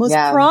can almost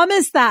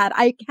promise that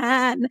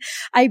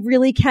I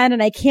really can.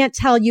 And I can't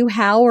tell you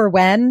how or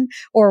when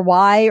or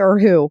why or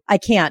who. I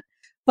can't.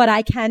 But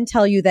I can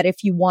tell you that if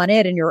you want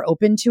it and you're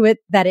open to it,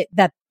 that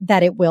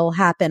it will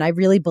happen. I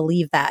really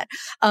believe that.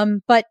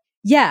 But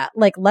yeah,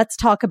 like let's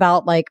talk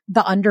about like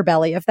the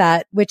underbelly of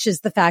that, which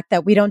is the fact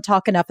that we don't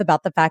talk enough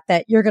about the fact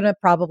that you're going to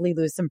probably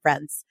lose some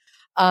friends.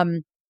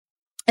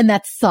 And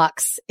that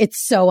sucks.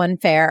 It's so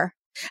unfair.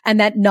 And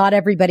that not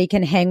everybody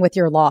can hang with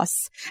your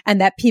loss, and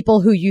that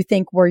people who you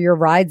think were your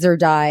rides or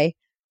die,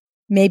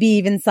 maybe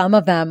even some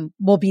of them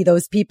will be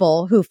those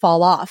people who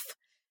fall off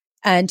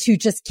and who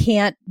just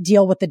can't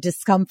deal with the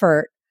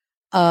discomfort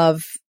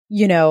of,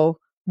 you know,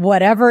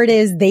 whatever it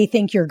is they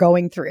think you're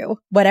going through,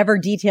 whatever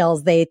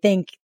details they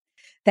think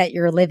that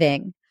you're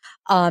living.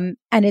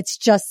 And it's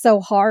just so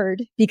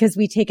hard because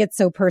we take it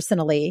so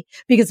personally,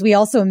 because we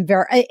also,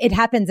 it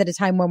happens at a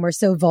time when we're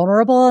so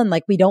vulnerable and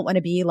like, we don't want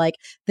to be like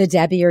the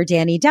Debbie or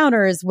Danny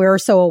Downers. We're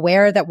so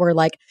aware that we're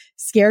like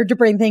scared to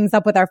bring things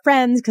up with our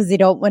friends because they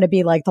don't want to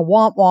be like the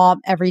womp womp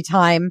every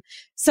time.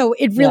 So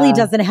it really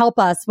doesn't help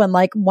us when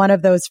like one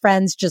of those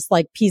friends just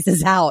like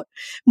pieces out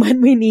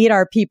when we need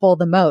our people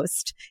the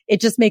most. It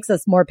just makes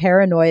us more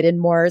paranoid and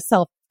more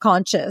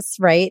self-conscious,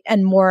 right?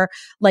 And more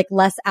like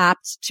less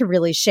apt to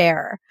really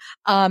share.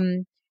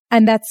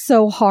 And that's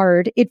so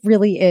hard. It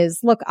really is.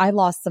 Look, I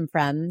lost some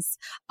friends.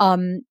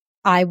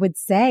 I would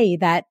say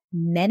that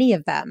many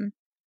of them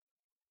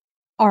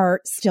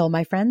are still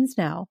my friends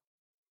now.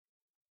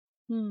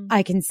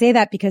 I can say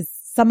that because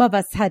some of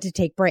us had to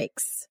take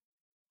breaks.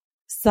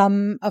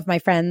 Some of my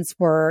friends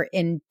were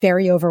in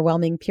very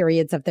overwhelming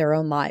periods of their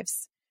own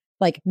lives,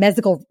 like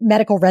medical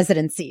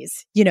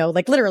residencies, you know,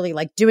 like literally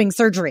like doing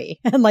surgery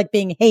and like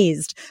being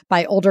hazed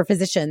by older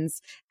physicians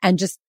and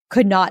just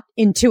could not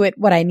intuit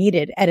what I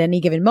needed at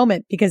any given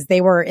moment because they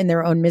were in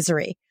their own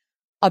misery.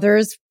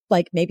 Others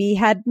like maybe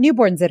had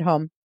newborns at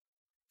home.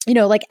 You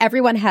know, like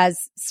everyone has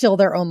still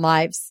their own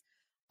lives.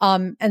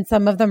 And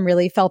some of them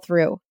really fell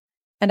through,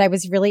 and I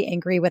was really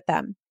angry with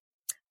them.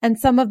 And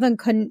some of them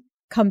couldn't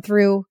come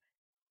through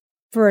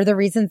for the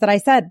reasons that I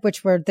said,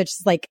 which were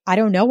just like, I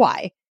don't know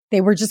why. They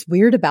were just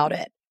weird about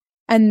it.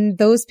 And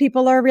those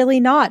people are really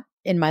not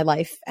in my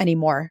life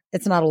anymore.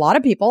 It's not a lot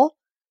of people,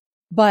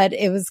 but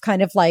it was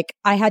kind of like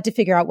I had to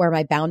figure out where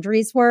my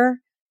boundaries were.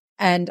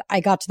 And I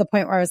got to the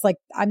point where I was like,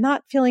 I'm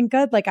not feeling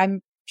good. Like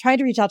I'm trying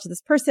to reach out to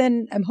this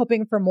person. I'm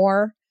hoping for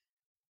more.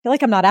 I feel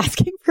like I'm not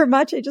asking for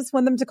much. I just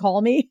want them to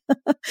call me.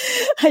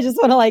 I just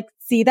want to like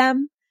see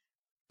them,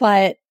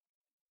 but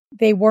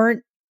they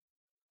weren't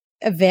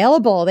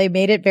available. They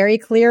made it very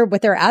clear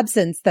with their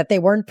absence that they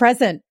weren't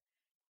present.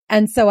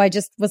 And so I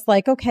just was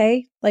like,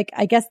 okay, like,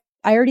 I guess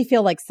I already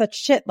feel like such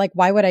shit. Like,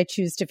 why would I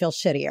choose to feel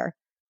shittier?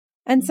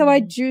 And so I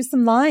drew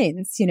some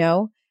lines, you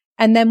know,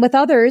 and then with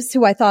others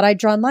who I thought I'd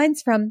drawn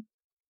lines from,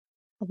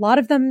 a lot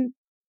of them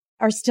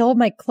are still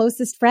my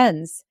closest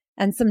friends.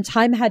 And some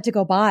time had to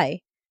go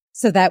by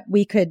so that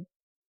we could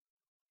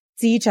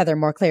see each other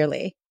more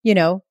clearly. You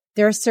know,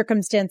 their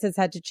circumstances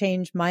had to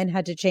change. Mine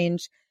had to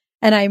change.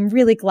 And I'm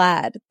really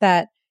glad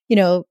that, you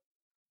know,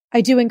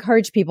 I do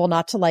encourage people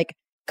not to like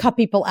cut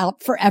people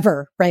out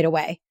forever right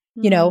away,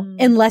 you know,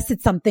 unless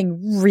it's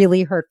something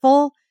really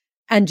hurtful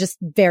and just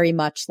very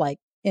much like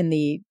in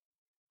the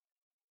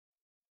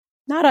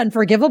not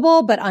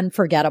unforgivable, but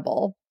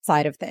unforgettable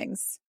side of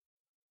things.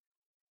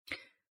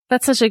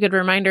 That's such a good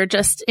reminder,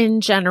 just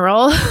in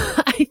general,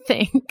 I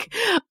think.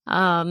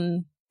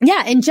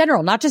 Yeah, in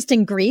general, not just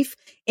in grief,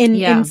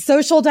 in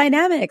social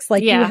dynamics.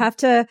 Like you have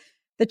to,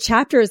 the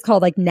chapter is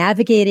called like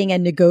navigating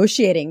and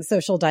negotiating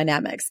social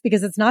dynamics,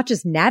 because it's not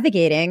just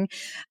navigating.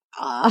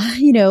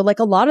 You know, like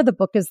a lot of the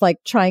book is like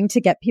trying to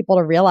get people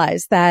to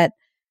realize that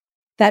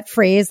that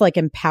phrase, like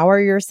empower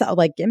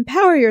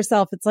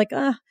yourself. It's like,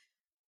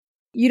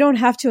 you don't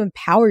have to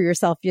empower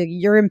yourself.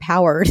 You're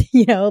empowered,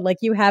 you know, like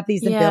you have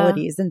these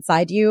abilities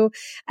inside you.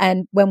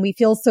 And when we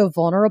feel so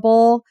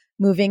vulnerable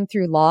moving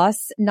through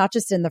loss, not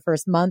just in the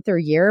first month or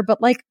year,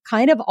 but like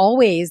kind of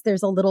always,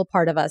 there's a little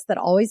part of us that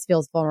always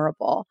feels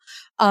vulnerable.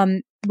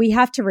 We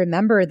have to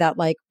remember that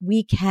like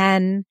we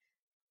can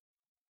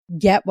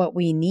get what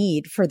we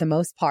need for the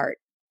most part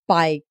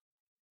by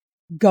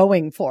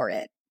going for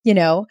it, you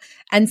know,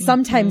 and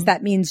sometimes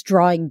that means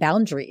drawing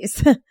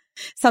boundaries.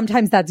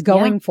 Sometimes that's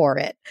going for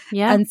it.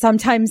 Yeah. And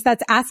sometimes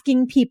that's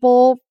asking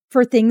people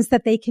for things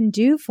that they can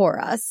do for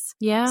us.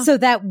 Yeah. So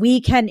that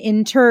we can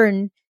in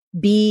turn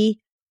be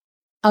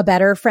a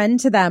better friend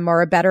to them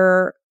or a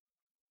better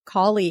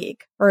colleague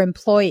or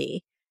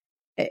employee.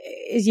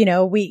 You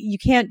know, you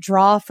can't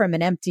draw from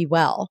an empty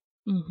well.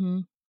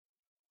 And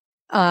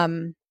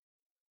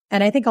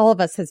I think all of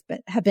us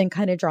have been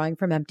kind of drawing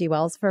from empty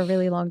wells for a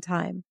really long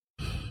time.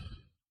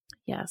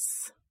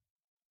 Yes.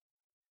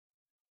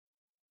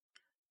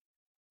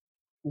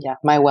 Yeah,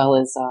 my well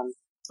is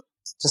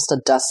just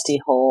a dusty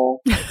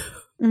hole.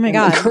 Oh my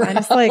God.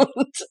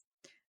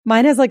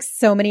 Mine has like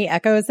so many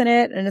echoes in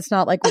it, and it's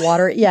not like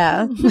water.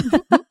 Yeah.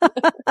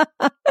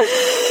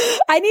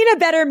 I need a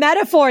better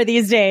metaphor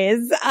these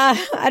days.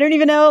 I don't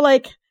even know,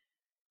 like.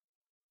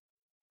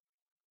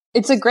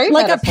 It's a great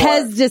like metaphor. A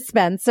Pez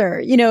dispenser.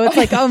 You know, it's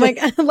like, oh my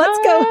God, let's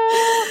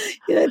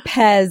go.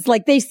 Pez.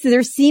 Like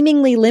they're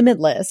seemingly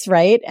limitless,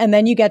 right? And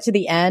then you get to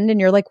the end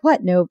and you're like,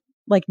 what? No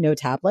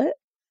tablet?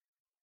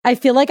 I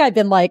feel like I've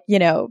been like, you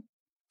know,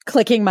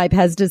 clicking my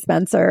Pez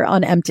dispenser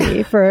on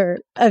empty for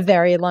a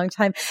very long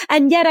time.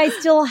 And yet I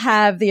still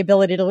have the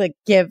ability to like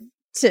give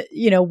to,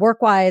 you know,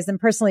 work wise and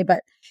personally,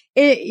 but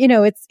it, you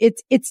know,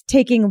 it's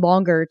taking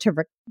longer to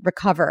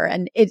recover,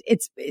 and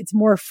it's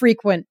more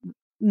frequent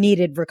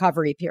needed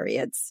recovery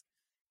periods.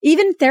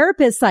 Even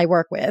therapists I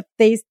work with,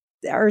 they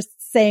are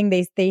saying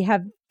they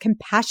have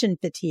compassion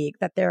fatigue,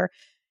 that they're,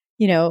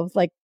 you know,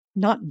 like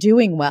not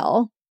doing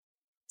well.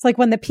 It's like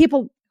when the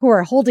people who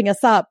are holding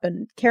us up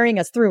and carrying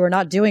us through are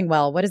not doing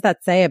well, what does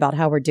that say about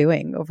how we're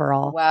doing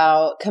overall?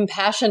 Wow.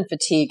 Compassion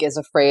fatigue is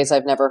a phrase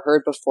I've never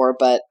heard before,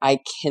 but I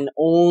can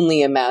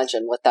only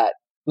imagine what that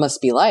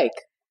must be like.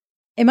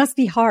 It must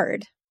be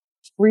hard.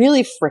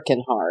 Really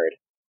freaking hard.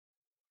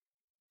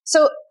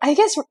 So I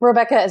guess,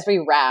 Rebecca, as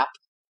we wrap,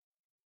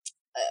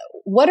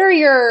 what are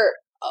your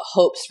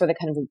hopes for the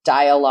kind of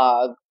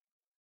dialogue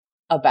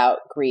about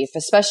grief,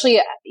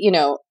 especially, you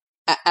know,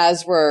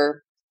 as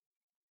we're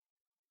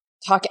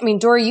talking? I mean,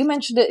 Doree, you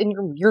mentioned it in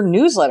your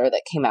newsletter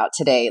that came out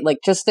today, like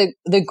just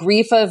the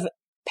grief of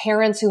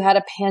parents who had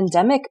a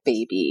pandemic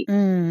baby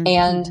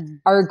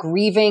and are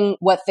grieving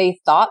what they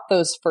thought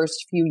those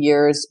first few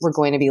years were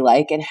going to be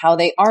like and how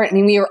they aren't. I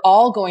mean, we are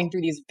all going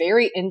through these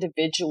very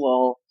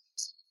individual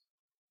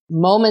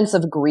moments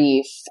of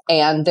grief,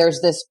 and there's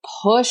this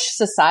push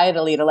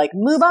societally to like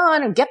move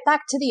on and get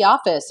back to the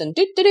office and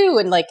do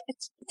and like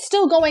it's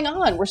still going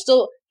on.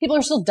 People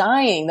are still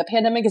dying. The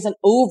pandemic isn't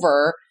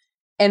over,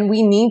 and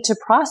we need to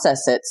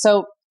process it.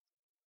 So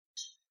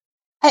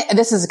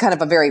this is kind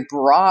of a very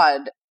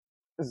broad,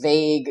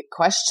 vague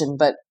question,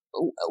 but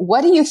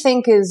what do you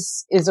think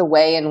is a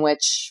way in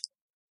which,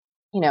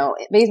 you know,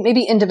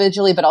 maybe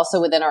individually, but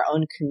also within our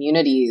own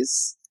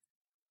communities,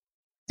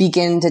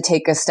 begin to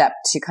take a step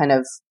to kind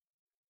of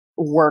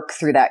work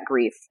through that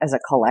grief as a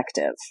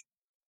collective?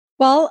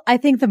 Well, I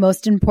think the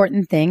most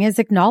important thing is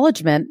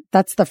acknowledgement.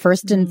 That's the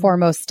first and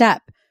foremost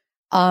step.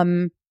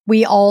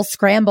 We all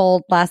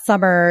scrambled last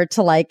summer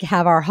to like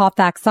have our hop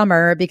back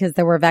summer because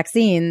there were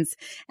vaccines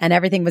and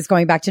everything was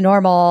going back to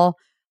normal.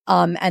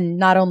 And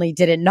not only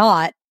did it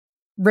not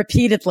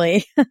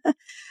repeatedly,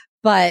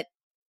 but,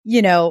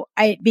 you know,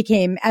 it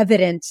became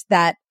evident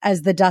that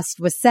as the dust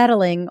was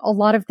settling, a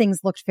lot of things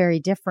looked very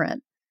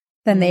different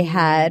than they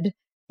had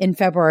in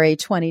February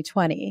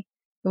 2020.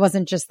 It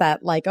wasn't just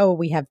that like, oh,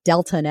 we have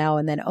Delta now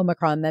and then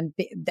Omicron, then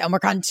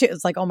Omicron too.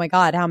 It's like, oh my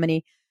God, how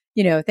many,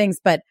 you know, things.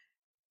 But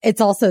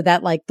it's also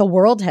that like the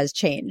world has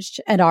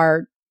changed and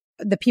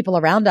the people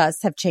around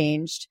us have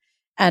changed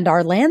and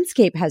our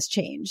landscape has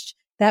changed.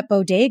 That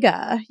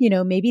bodega, you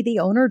know, maybe the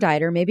owner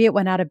died or maybe it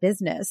went out of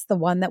business, the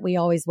one that we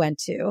always went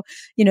to.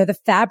 You know, the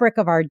fabric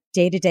of our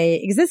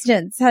day-to-day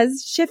existence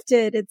has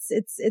shifted.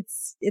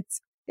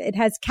 It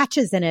has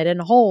catches in it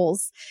and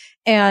holes.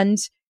 And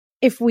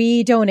if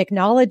we don't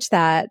acknowledge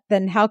that,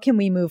 then how can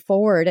we move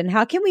forward? And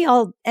how can we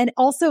all, and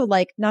also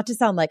like, not to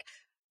sound like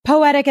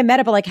poetic and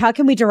meta, but like, how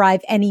can we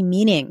derive any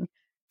meaning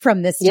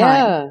from this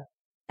time?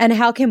 And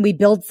how can we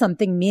build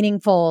something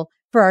meaningful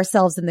for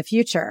ourselves in the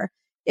future?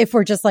 If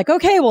we're just like,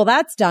 okay, well,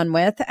 that's done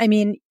with. I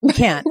mean, we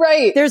can't.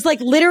 Right. There's like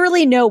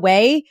literally no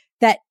way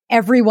that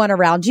everyone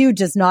around you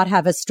does not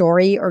have a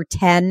story or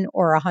 10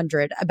 or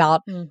 100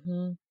 about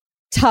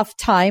tough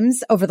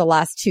times over the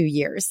last 2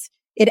 years.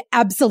 It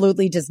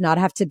absolutely does not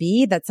have to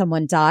be that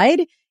someone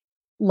died.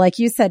 Like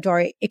you said,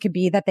 Doree, it could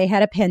be that they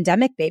had a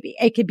pandemic baby.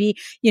 It could be,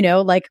 you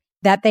know, like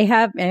that I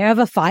have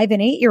a 5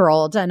 and 8 year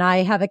old and I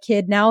have a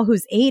kid now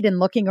who's 8 and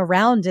looking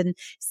around and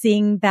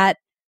seeing that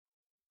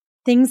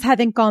things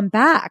haven't gone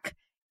back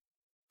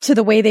to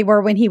the way they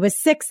were when he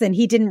was 6 and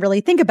he didn't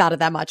really think about it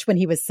that much when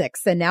he was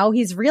 6. And now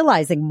he's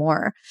realizing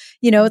more.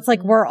 You know, it's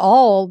like we're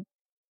all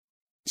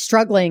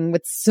struggling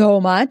with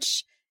so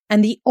much.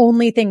 And the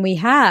only thing we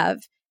have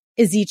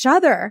is each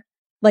other.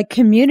 Like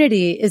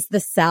community is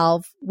the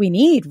salve we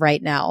need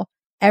right now.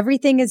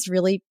 Everything is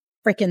really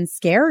freaking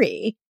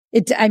scary.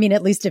 I mean,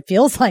 at least it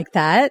feels like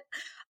that.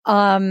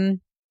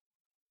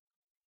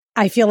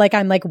 I feel like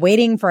I'm like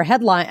waiting for a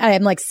headline. I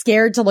am like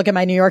scared to look at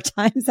my New York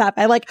Times app.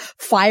 I like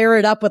fire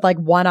it up with like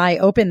one eye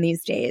open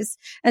these days.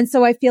 And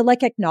so I feel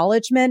like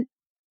acknowledgement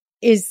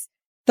is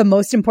the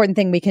most important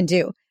thing we can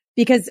do,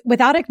 because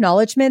without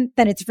acknowledgement,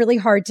 then it's really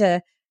hard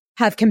to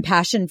have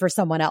compassion for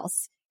someone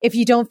else. If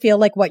you don't feel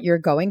like what you're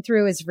going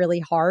through is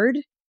really hard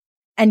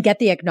and get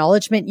the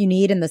acknowledgement you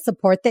need and the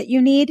support that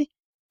you need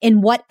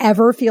in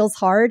whatever feels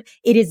hard,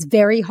 it is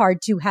very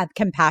hard to have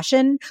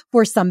compassion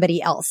for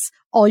somebody else.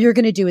 All you're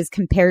going to do is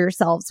compare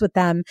yourselves with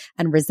them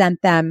and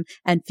resent them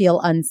and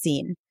feel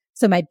unseen.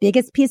 So my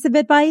biggest piece of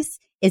advice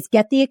is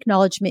get the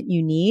acknowledgement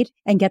you need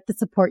and get the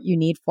support you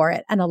need for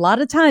it. And a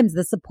lot of times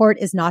the support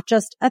is not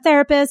just a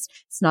therapist.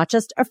 It's not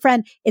just a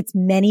friend. It's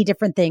many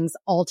different things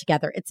all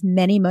together. It's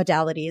many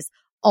modalities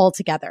all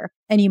together.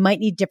 And you might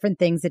need different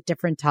things at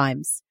different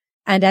times.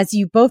 And as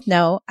you both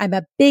know, I'm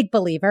a big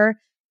believer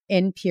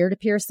in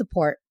peer-to-peer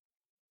support.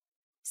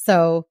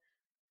 So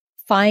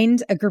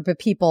find a group of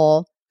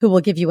people who will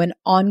give you an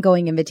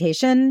ongoing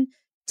invitation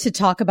to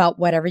talk about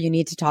whatever you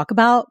need to talk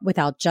about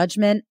without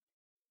judgment,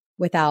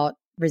 without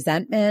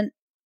resentment,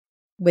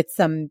 with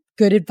some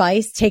good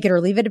advice, take it or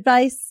leave it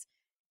advice,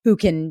 who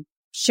can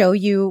show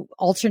you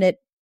alternate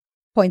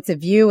points of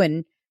view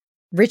and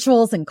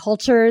rituals and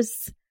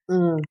cultures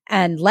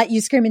and let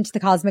you scream into the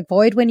cosmic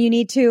void when you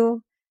need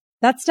to.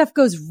 That stuff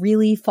goes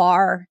really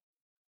far.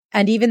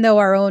 And even though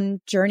our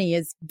own journey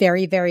is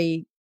very,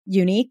 very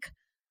unique,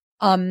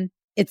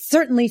 it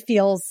certainly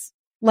feels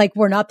like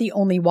we're not the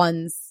only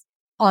ones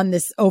on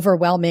this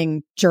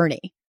overwhelming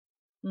journey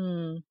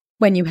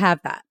when you have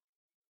that.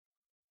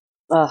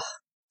 Ugh,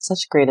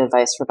 such great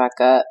advice,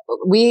 Rebecca.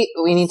 We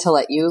need to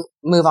let you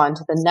move on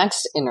to the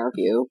next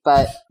interview,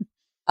 but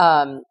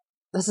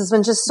this has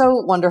been just so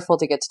wonderful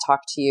to get to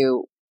talk to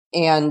you.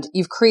 And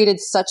you've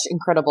created such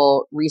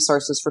incredible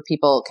resources for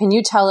people. Can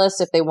you tell us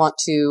if they want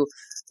to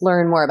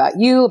learn more about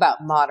you, about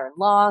modern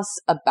loss,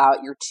 about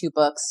your 2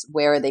 books,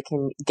 where they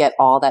can get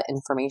all that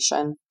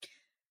information?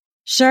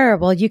 Sure.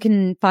 Well, you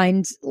can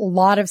find a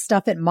lot of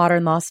stuff at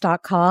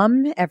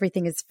modernloss.com.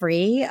 Everything is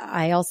free.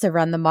 I also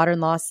run the Modern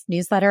Loss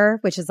newsletter,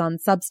 which is on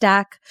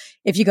Substack.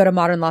 If you go to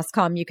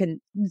modernloss.com, you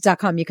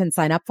can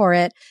sign up for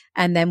it.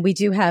 And then we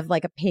do have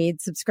like a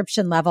paid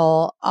subscription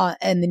level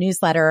in the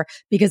newsletter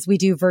because we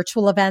do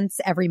virtual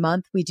events every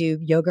month. We do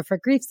yoga for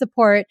grief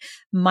support,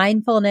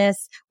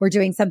 mindfulness. We're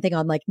doing something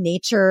on like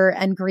nature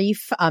and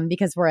grief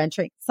because we're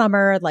entering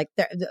summer, like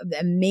the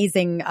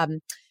amazing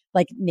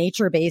like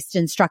nature-based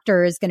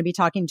instructor is going to be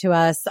talking to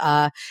us.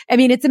 I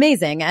mean, it's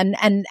amazing.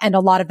 And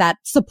a lot of that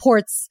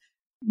supports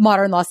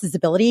Modern Loss's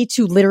ability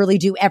to literally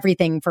do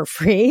everything for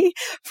free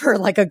for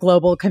like a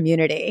global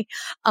community.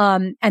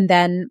 And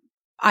then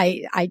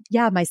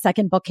my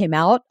second book came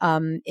out.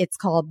 It's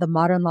called The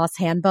Modern Loss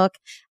Handbook,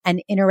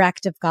 an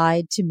interactive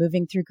guide to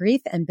moving through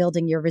grief and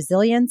building your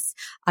resilience.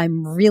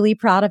 I'm really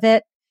proud of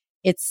it.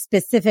 Its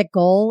specific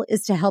goal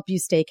is to help you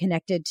stay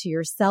connected to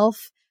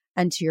yourself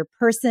and to your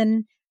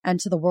person and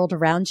to the world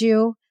around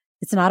you.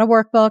 It's not a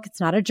workbook.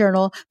 It's not a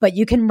journal, but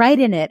you can write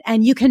in it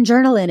and you can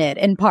journal in it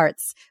in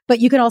parts,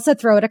 but you can also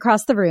throw it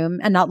across the room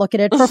and not look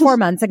at it for 4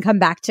 months and come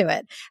back to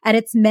it. And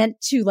it's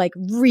meant to like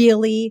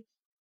really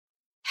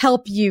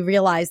help you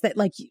realize that,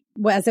 like,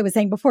 as I was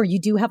saying before, you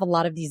do have a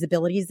lot of these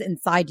abilities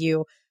inside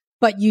you,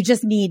 but you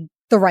just need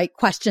the right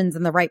questions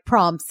and the right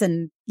prompts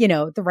and, you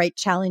know, the right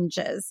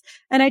challenges.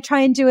 And I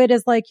try and do it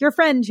as like your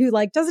friend who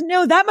like doesn't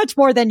know that much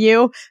more than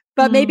you,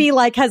 but maybe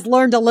like has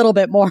learned a little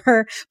bit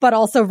more, but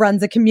also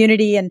runs a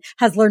community and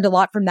has learned a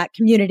lot from that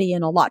community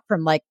and a lot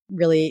from like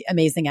really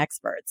amazing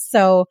experts.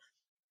 So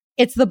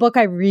it's the book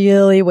I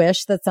really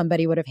wish that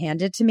somebody would have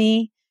handed to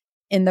me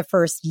in the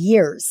first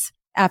years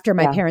after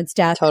my parents'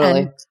 death.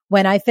 Totally. And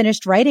when I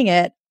finished writing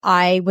it,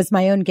 I was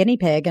my own guinea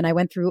pig and I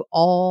went through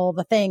all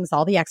the things,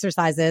 all the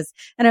exercises.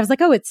 And I was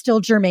like, oh, it's still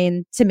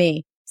germane to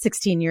me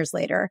 16 years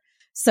later.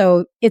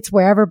 So it's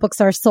wherever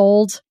books are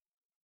sold.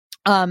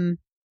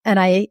 And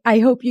I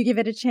hope you give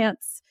it a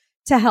chance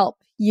to help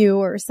you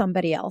or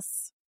somebody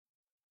else.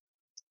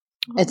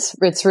 It's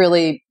a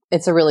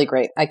really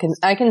great. I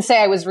can say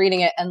I was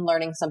reading it and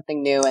learning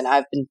something new, and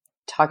I've been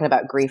talking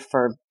about grief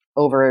for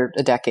over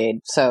a decade.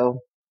 So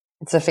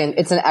it's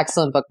an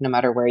excellent book no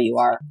matter where you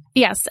are.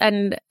 Yes.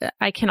 And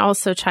I can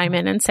also chime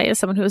in and say, as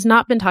someone who has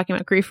not been talking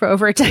about grief for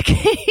over a decade,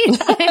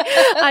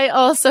 I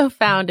also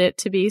found it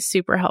to be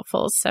super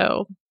helpful.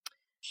 So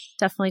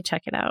definitely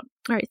check it out.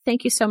 All right.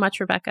 Thank you so much,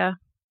 Rebecca.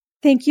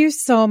 Thank you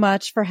so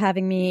much for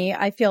having me.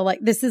 I feel like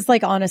this is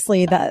like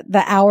honestly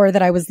the hour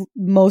that I was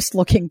most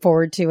looking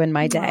forward to in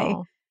my day.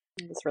 Oh,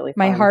 it's really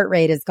fun. My heart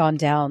rate has gone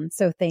down.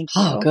 So thank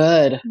you. Oh,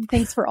 good.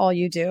 Thanks for all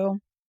you do.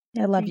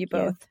 I love you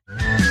both.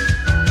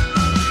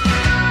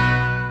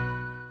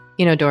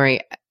 You know,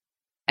 Doree,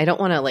 I don't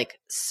want to like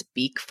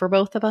speak for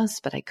both of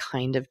us, but I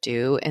kind of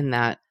do, in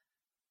that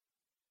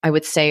I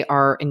would say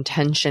our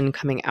intention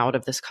coming out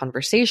of this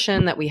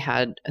conversation that we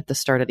had at the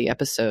start of the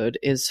episode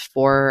is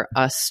for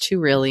us to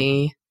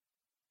really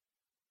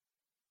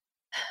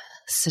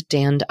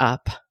stand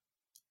up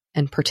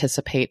and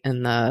participate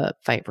in the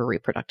fight for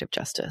reproductive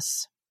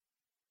justice.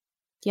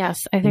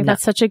 Yes, I think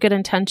that's such a good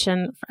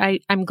intention.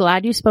 I'm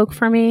glad you spoke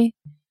for me.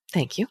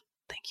 Thank you.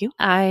 Thank you.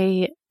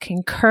 I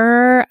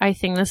concur. I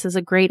think this is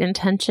a great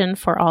intention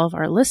for all of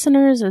our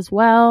listeners as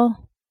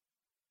well.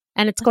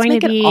 And it's going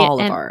to be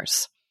all of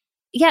ours.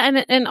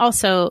 Yeah. And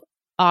also,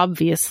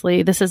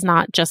 obviously, this is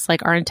not just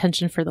like our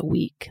intention for the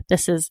week.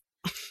 This is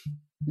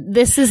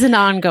an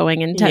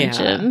ongoing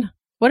intention. Yeah.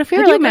 What if we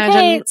were like,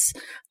 okay, it's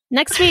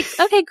next week?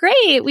 Okay,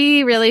 great.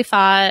 We really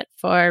fought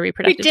for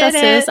reproductive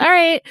justice. All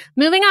right,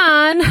 moving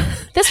on.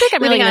 This week,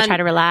 I'm really going to try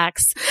to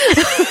relax.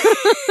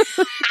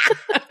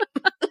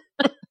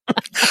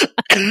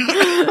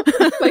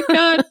 Oh my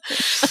God.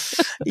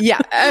 Yeah.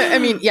 I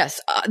mean,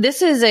 yes,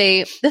 this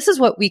is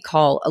what we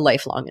call a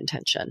lifelong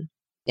intention.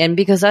 And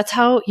because that's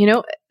how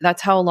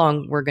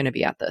long we're going to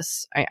be at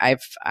this. I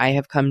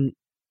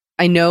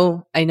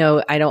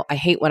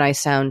hate when I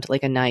sound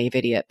like a naive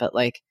idiot, but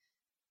like,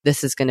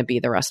 this is going to be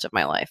the rest of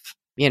my life,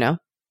 Yeah.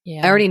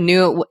 I already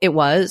knew it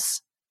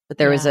was, but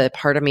there was a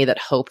part of me that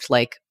hoped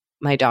like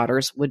my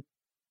daughters would,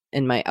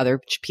 and my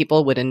other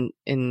people would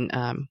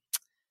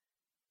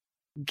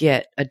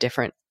get a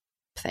different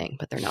thing,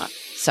 but they're not.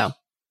 So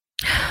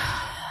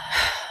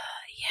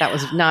that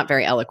was not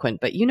very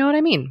eloquent, but you know what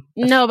I mean?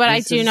 No, but I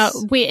do know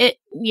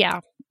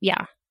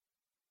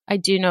I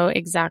do know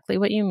exactly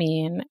what you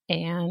mean.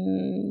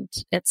 And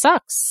it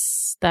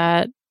sucks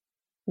that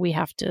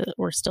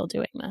we're still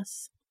doing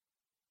this.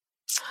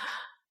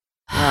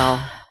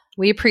 Well,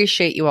 we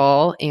appreciate you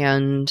all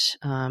and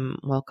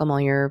welcome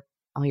all your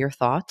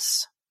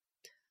thoughts.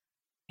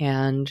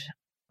 And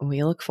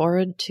we look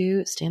forward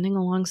to standing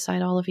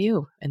alongside all of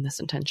you in this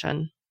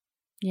intention.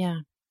 Yeah.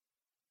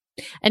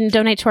 And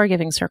donate to our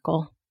Giving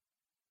Circle.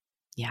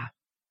 Yeah.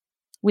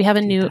 We have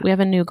a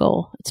new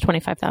goal. It's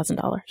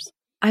 $25,000.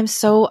 I'm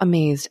so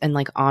amazed and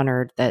like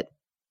honored that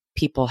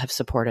people have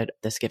supported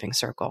this Giving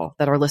Circle,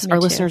 that our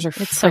listeners are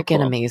freaking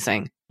cool.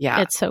 Amazing.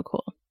 Yeah. It's so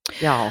cool.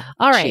 Y'all.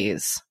 All right.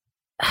 Geez.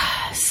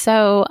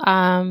 So,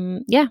 I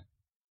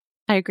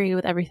agree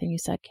with everything you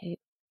said, Kate.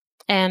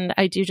 And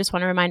I do just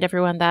want to remind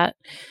everyone that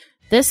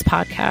this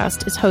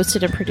podcast is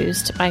hosted and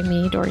produced by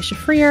me, Doree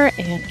Shafrir,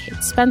 and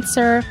Kate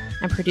Spencer,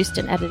 and produced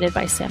and edited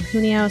by Sam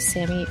Junio.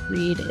 Sammy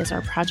Reed is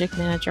our project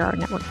manager. Our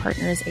network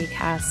partner is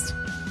Acast.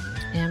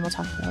 And we'll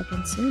talk to you all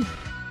again soon.